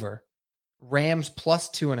 over. Rams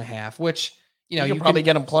 +2.5, which, you can probably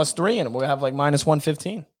get them +3 and we'll have like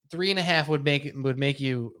 -115. 3.5 would make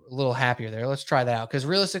you a little happier there. Let's try that out. Because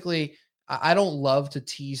realistically, I don't love to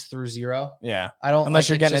tease through 0. Yeah. I don't unless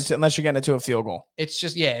you're getting it to a field goal. It's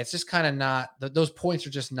just kind of not those points are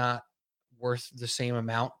just not worth the same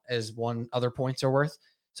amount as one other points are worth.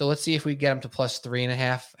 So let's see if we get them to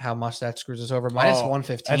 +3.5, how much that screws us over.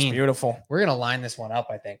 -115. That's beautiful. We're gonna line this one up,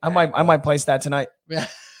 I think. I might place that tonight. Yeah.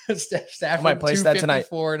 Stafford I might place that tonight.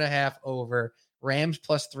 254.5 over. Rams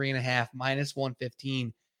 +3.5,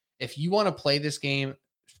 -115. If you want to play this game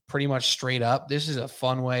pretty much straight up, this is a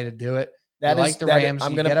fun way to do it. Like the Rams,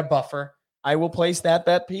 you get a buffer. I will place that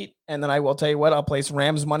bet, Pete, and then I will tell you what, I'll place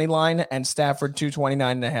Rams money line and Stafford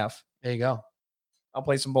 229.5. There you go. I'll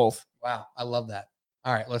place them both. Wow, I love that.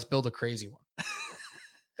 All right, let's build a crazy one.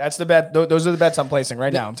 That's the bet. Those are the bets I'm placing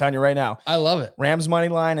right now. I'm telling you right now. I love it. Rams money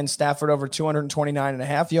line and Stafford over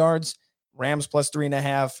 229.5 yards. Rams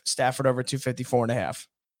 +3.5. Stafford over 254.5.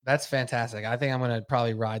 That's fantastic. I think I'm going to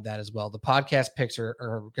probably ride that as well. The podcast picks are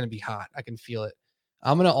going to be hot. I can feel it.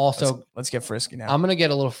 I'm going to also let's get frisky now. I'm going to get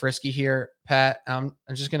a little frisky here, Pat. I'm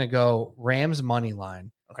just going to go Rams money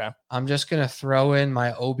line. Okay. I'm just going to throw in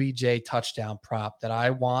my OBJ touchdown prop that I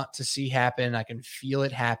want to see happen. I can feel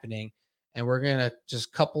it happening. And we're going to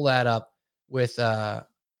just couple that up with some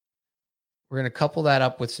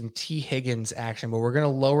T Higgins action, but we're going to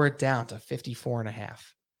lower it down to 54.5.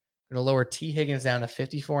 We're going to lower T Higgins down to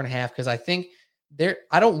 54.5 because I think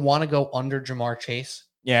I don't want to go under Jamar Chase.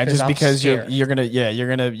 Yeah, just because you're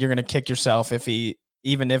gonna kick yourself if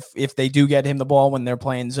they do get him the ball when they're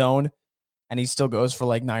playing zone, and he still goes for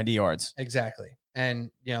like 90 yards. Exactly,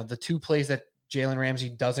 and the two plays that Jalen Ramsey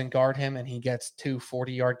doesn't guard him and he gets 2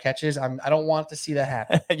 40-yard catches. I don't want to see that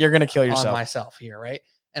happen. You're gonna kill yourself. On myself here, right?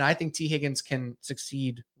 And I think T Higgins can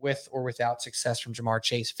succeed with or without success from Jamar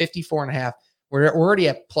Chase. 54.5. We're already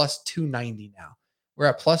at +290 now. We're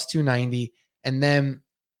at +290, and then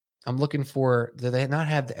I'm looking for, do they not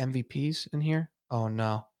have the MVPs in here? Oh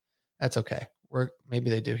no, that's okay.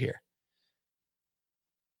 Maybe they do here.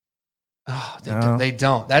 Oh, they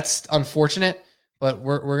don't. That's unfortunate, but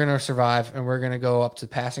we're gonna survive, and we're gonna go up to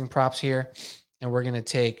passing props here, and we're gonna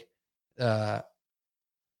take the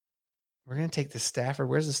Stafford.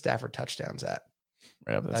 Where's the Stafford touchdowns at?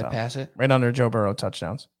 Right up the Did top. I pass it? Right under Joe Burrow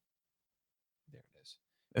touchdowns. There it is.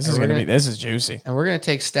 This is juicy. And we're gonna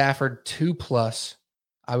take Stafford 2+.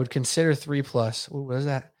 I would consider 3+. Ooh, what is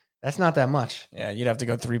that? That's not that much. Yeah, you'd have to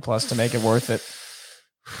go 3+ to make it worth it.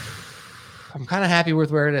 I'm kind of happy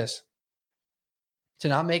with where it is. To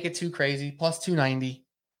not make it too crazy, +290.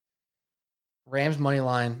 Rams money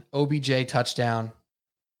line, OBJ touchdown.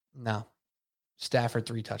 No. Stafford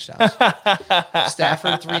 3 touchdowns.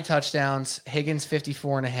 Stafford 3 touchdowns. Higgins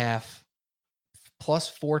 54.5.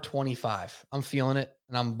 +425. I'm feeling it,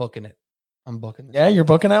 and I'm booking it. I'm booking this. Yeah, you're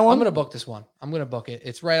booking that one? I'm going to book this one. I'm going to book it.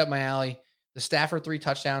 It's right up my alley. The Stafford 3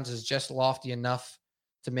 touchdowns is just lofty enough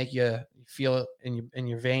to make you feel it in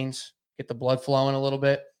your veins, get the blood flowing a little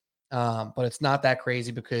bit. But it's not that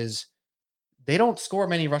crazy because they don't score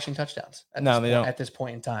many rushing touchdowns at this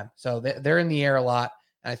point in time. So they're in the air a lot,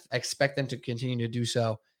 and I expect them to continue to do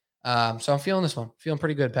so. So I'm feeling this one. Feeling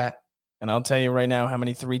pretty good, Pat. And I'll tell you right now how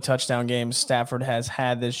many 3 touchdown games Stafford has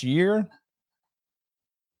had this year.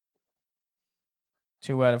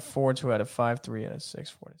 2 out of 4, 2 out of 5, 3 out of 6,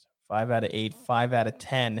 4, 5 out of 8, 5 out of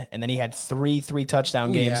 10. And then he had 3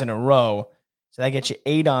 touchdown games in a row. So that gets you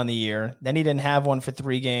 8 on the year. Then he didn't have one for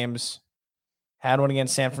 3 games. Had one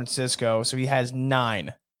against San Francisco. So he has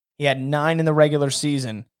 9. He had 9 in the regular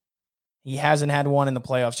season. He hasn't had one in the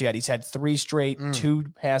playoffs yet. He's had 3 straight 2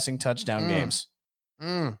 passing touchdown games.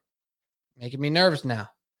 Making me nervous now.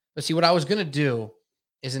 But see, what I was going to do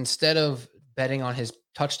is instead of betting on his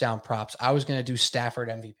touchdown props, I was going to do Stafford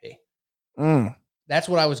MVP. That's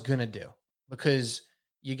what I was going to do, because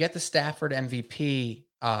you get the Stafford MVP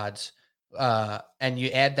odds and you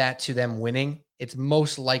add that to them winning. It's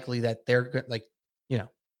most likely that they're good. Like,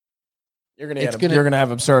 You're gonna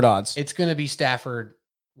have absurd odds. it's going to be Stafford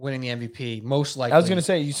winning the MVP. Most likely. I was gonna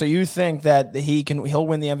say, so you think that he'll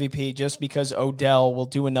win the MVP just because Odell will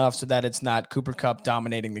do enough so that it's not Cooper Kupp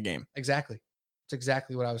dominating the game? Exactly. It's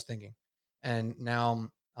exactly what I was thinking. And now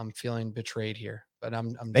I'm feeling betrayed here, but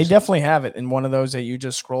They definitely have it in one of those that you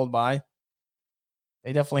just scrolled by.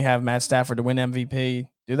 They definitely have Matt Stafford to win MVP.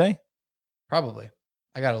 Do they? probably.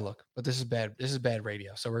 I got to look, but this is bad. This is bad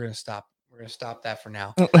radio. So we're going to stop. We're going to stop that for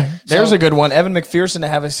now. There's So- a good one. Evan McPherson to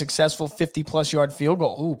have a successful 50-plus yard field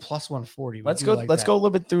goal. Ooh, plus 140. Let's go. Let's go a little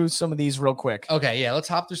bit through some of these real quick. Okay, yeah, let's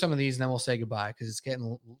hop through some of these and then we'll say goodbye because it's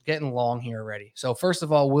getting long here already. So first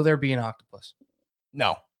of all, will there be an octopus?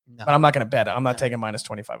 No, No. but I'm not going to bet it. I'm not taking minus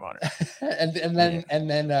 2,500, and then and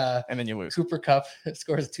then you lose Cooper Kupp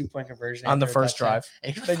scores a 2-point conversion on the after a first touchdown. drive.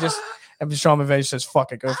 And he goes, They just and Sean McVay says,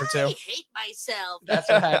 "Fuck it, go for 2." hate myself. That's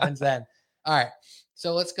what happens then. All right.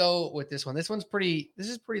 So let's go with this one. This is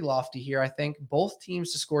pretty lofty here. I think both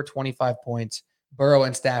teams to score 25 points, Burrow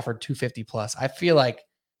and Stafford 250 plus. I feel like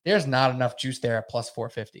there's not enough juice there at plus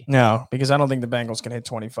 450. No, because I don't think the Bengals can hit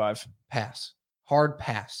 25. Pass. Hard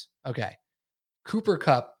pass. Okay. Cooper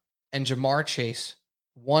Kupp and Jamar Chase,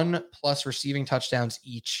 1+ receiving touchdowns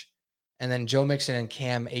each. And then Joe Mixon and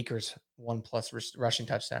Cam Akers, 1+ rushing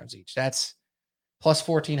touchdowns each. That's plus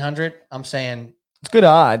 1,400. I'm saying It's good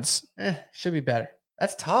odds. should be better.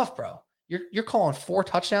 That's tough, bro. You're calling 4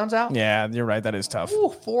 touchdowns out? Yeah, you're right. That is tough. Ooh,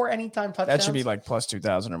 4 anytime touchdowns. That should be like plus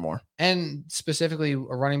 2,000 or more. And specifically a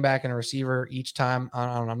running back and a receiver each time.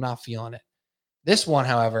 I'm not feeling it. This one,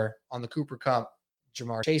 however, on the Cooper Kupp,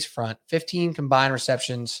 Jamar Chase front, 15 combined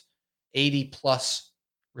receptions, 80+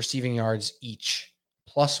 receiving yards each,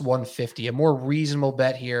 plus 150. A more reasonable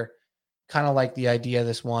bet here. Kind of like the idea of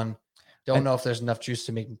this one. Don't know if there's enough juice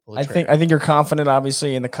to make me pull a trigger. I think you're confident,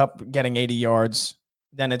 obviously, in the Kupp getting 80 yards.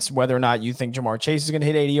 Then it's whether or not you think Jamar Chase is going to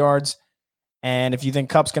hit 80 yards. And if you think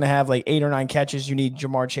Kupp's going to have like 8 or 9 catches, you need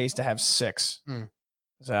Jamar Chase to have 6. Hmm.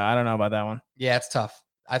 So I don't know about that one. Yeah, it's tough.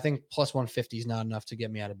 I think plus 150 is not enough to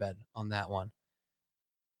get me out of bed on that one.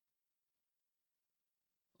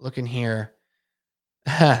 Looking here,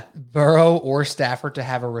 Burrow or Stafford to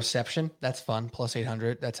have a reception. That's fun. Plus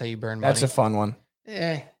 800. That's how you burn money. That's a fun one.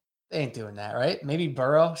 They ain't doing that, right? Maybe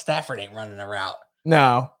Burrow. Stafford ain't running a route.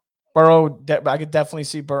 No. Burrow, I could definitely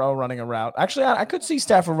see Burrow running a route. Actually, I could see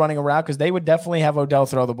Stafford running a route because they would definitely have Odell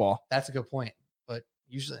throw the ball. That's a good point. But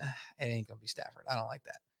usually it ain't going to be Stafford. I don't like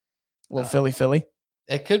that. A little Philly.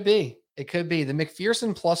 It could be. It could be. The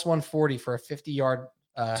McPherson plus 140 for a 50-yard.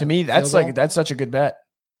 To me, that's such a good bet.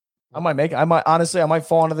 I might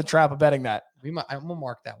fall into the trap of betting that. I'm gonna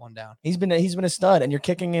mark that one down. He's been a stud, and you're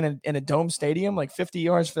kicking in a dome stadium, like 50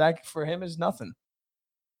 yards for him is nothing.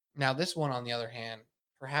 Now, this one, on the other hand,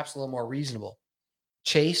 perhaps a little more reasonable.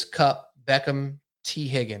 Chase, Kupp, Beckham, T.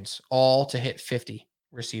 Higgins, all to hit 50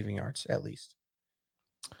 receiving yards at least.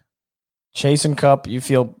 Chase and Kupp, you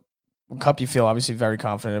feel obviously very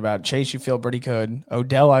confident about. Chase, you feel pretty good.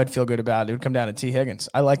 Odell, I would feel good about. It would come down to T. Higgins.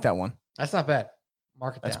 I like that one. That's not bad.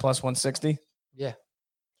 Mark it That's down. plus 160. Yeah.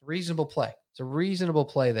 Reasonable play. It's a reasonable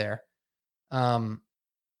play there.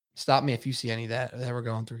 Stop me if you see any of that we're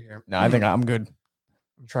going through here. No, I think I'm good.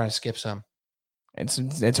 I'm trying to skip some.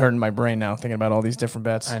 It's hurting my brain now thinking about all these different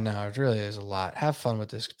bets. I know it really is a lot. Have fun with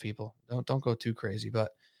this, people. Don't go too crazy.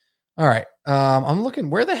 But all right, I'm looking.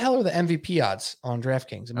 Where the hell are the MVP odds on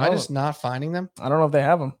DraftKings? Am I just not finding them? I don't know if they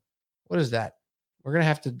have them. What is that? We're gonna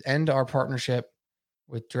have to end our partnership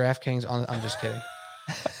with DraftKings. I'm just kidding.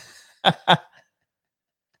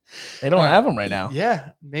 They don't have them right now. Yeah,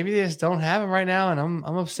 maybe they just don't have them right now, and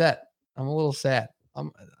I'm upset. I'm a little sad.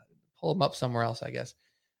 I'm pull them up somewhere else, I guess.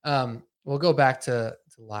 We'll go back to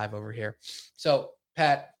live over here. So,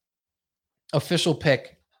 Pat, official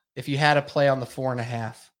pick. If you had to play on the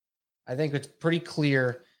 4.5, I think it's pretty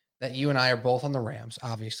clear that you and I are both on the Rams.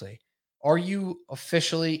 Obviously, are you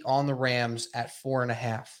officially on the Rams at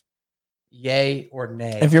 4.5? Yay or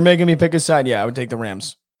nay? If you're making me pick a side, yeah, I would take the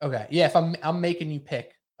Rams. Okay, yeah. If I'm making you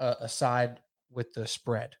pick a side with the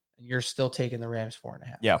spread, and you're still taking the Rams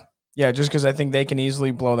 4.5. Yeah, just because I think they can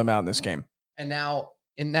easily blow them out in this game. And now,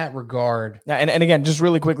 in that regard, Yeah, and again, just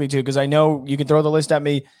really quickly too, because I know you can throw the list at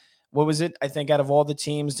me. What was it? I think out of all the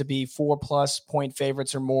teams to be 4+ point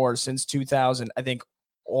favorites or more since 2000, I think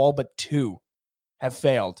all but 2 have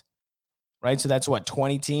failed. Right, so that's what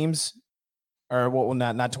 20 teams, or well,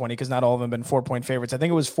 not 20 because not all of them have been 4-point favorites. I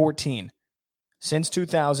think it was 14 since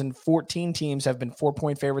 2000. 14 teams have been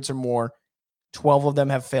 4-point favorites or more. 12 of them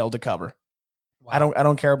have failed to cover. Wow. I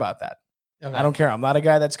don't care about that. Okay. I don't care. I'm not a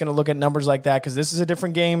guy that's going to look at numbers like that because this is a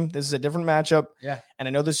different game. This is a different matchup. Yeah. And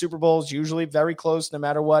I know the Super Bowl is usually very close no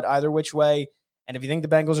matter what, either which way. And if you think the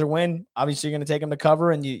Bengals are win, obviously you're going to take them to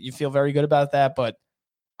cover and you feel very good about that. But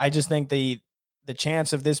I just think the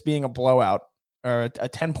chance of this being a blowout or a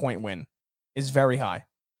 10-point win is very high.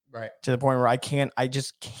 Right. To the point where I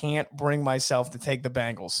just can't bring myself to take the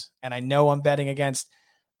Bengals. And I know I'm betting against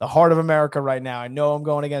the heart of America right now. I know I'm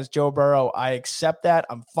going against Joe Burrow. I accept that.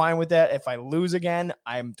 I'm fine with that. If I lose again,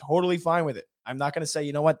 I'm totally fine with it. I'm not going to say,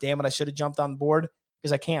 you know what, damn it, I should have jumped on board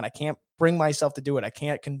because I can't. I can't bring myself to do it. I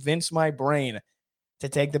can't convince my brain to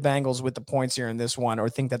take the Bengals with the points here in this one or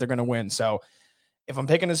think that they're going to win. So if I'm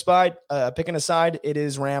picking a side, it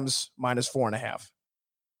is Rams -4.5.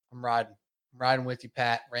 I'm riding with you,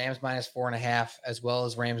 Pat. Rams -4.5, as well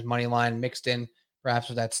as Rams money line mixed in, perhaps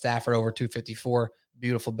with that Stafford over 254.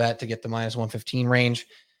 Beautiful bet to get the -115 range.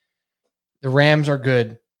 The Rams are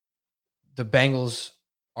good. The Bengals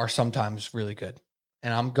are sometimes really good.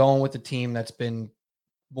 And I'm going with the team that's been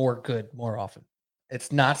more good more often.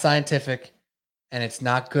 It's not scientific and it's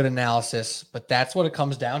not good analysis, but that's what it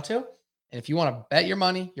comes down to. And if you want to bet your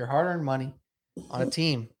money, your hard-earned money on a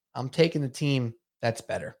team, I'm taking the team that's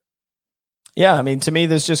better. Yeah, I mean, to me,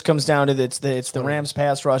 this just comes down to it's the Rams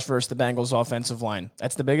pass rush versus the Bengals offensive line.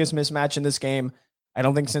 That's the biggest mismatch in this game. I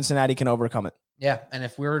don't think Cincinnati can overcome it. Yeah, and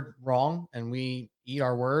if we're wrong and we eat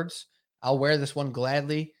our words, I'll wear this one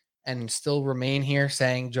gladly and still remain here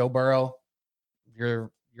saying, Joe Burrow,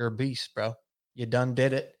 you're a beast, bro. You done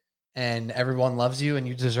did it, and everyone loves you, and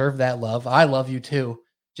you deserve that love. I love you too.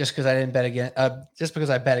 Just because I didn't bet against, just because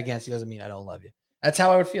I bet against you doesn't mean I don't love you. That's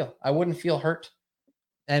how I would feel. I wouldn't feel hurt.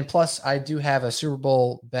 And plus, I do have a Super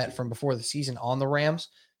Bowl bet from before the season on the Rams.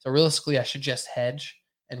 So realistically, I should just hedge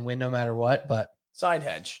and win no matter what. But side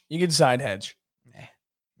hedge. You can side hedge.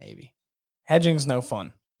 Maybe. Hedging's no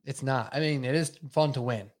fun. It's not. I mean, it is fun to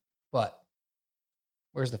win, but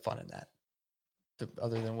where's the fun in that?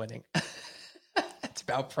 Other than winning. It's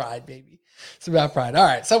about pride, baby. It's about pride. All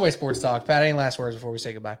right, Subway Sports Talk. Pat, any last words before we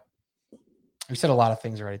say goodbye? We said a lot of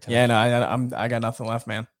things already tonight. Yeah, no, I got nothing left,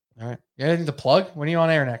 man. All right. You got anything to plug? When are you on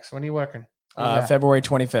air next? When are you working? February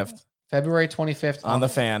 25th. February 25th on the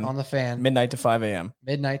fan. On the fan. Midnight to 5 a.m.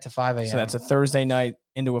 Midnight to 5 a.m. So that's a Thursday night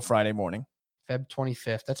into a Friday morning. Feb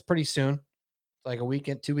 25th. That's pretty soon. Like a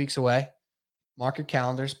weekend, 2 weeks away. Mark your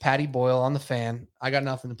calendars. Patty Boyle on the fan. I got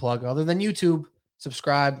nothing to plug other than YouTube.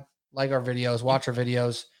 Subscribe, like our videos, watch our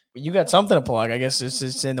videos. You got something to plug. I guess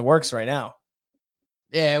it's in the works right now.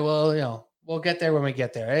 Yeah, well, we'll get there when we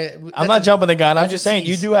get there. I'm not jumping the gun. I'm just saying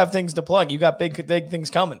you do have things to plug. You got big things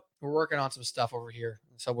coming. We're working on some stuff over here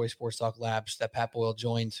in Subway Sports Talk Labs that Pat Boyle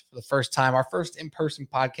joined for the first time. Our first in-person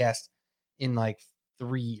podcast in like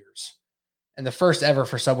 3 years. And the first ever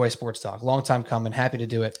for Subway Sports Talk. Long time coming. Happy to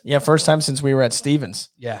do it. Yeah, first time since we were at Stevens.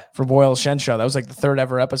 Yeah. For Boyle Shen Show. That was like the third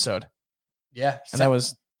ever episode. Yeah. And that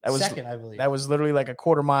was second, I believe. That was literally like a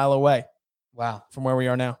quarter mile away. Wow. From where we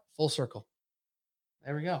are now. Full circle.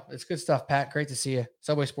 There we go. It's good stuff, Pat. Great to see you.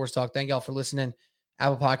 Subway Sports Talk. Thank y'all for listening.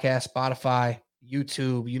 Apple Podcast, Spotify,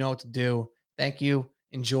 YouTube. You know what to do. Thank you.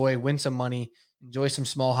 Enjoy. Win some money. Enjoy some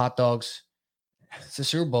small hot dogs. It's a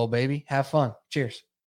Super Bowl, baby. Have fun. Cheers.